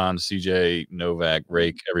 Franz, CJ, Novak,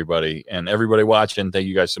 Rake, everybody, and everybody watching. Thank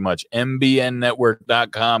you guys so much.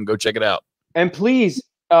 MBNnetwork.com. Go check it out. And please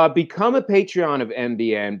become a Patreon of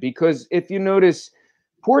MBN, because if you notice,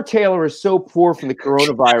 poor Taylor is so poor from the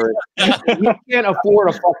coronavirus. He can't afford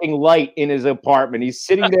a fucking light in his apartment. He's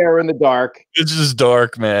sitting there in the dark. It's just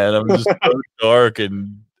dark, man. I'm just so dark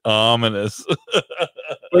and ominous.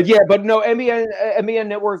 but no,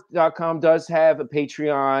 MBNnetwork.com does have a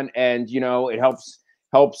Patreon, and it helps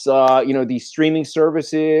these streaming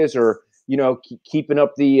services, or keeping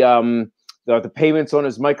up the payments on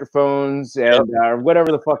his microphones and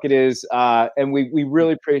whatever the fuck it is. And we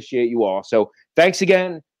really appreciate you all. So thanks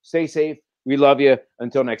again. Stay safe. We love you.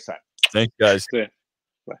 Until next time. Thanks, guys. Bye.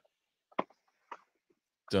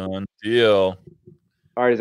 Done deal.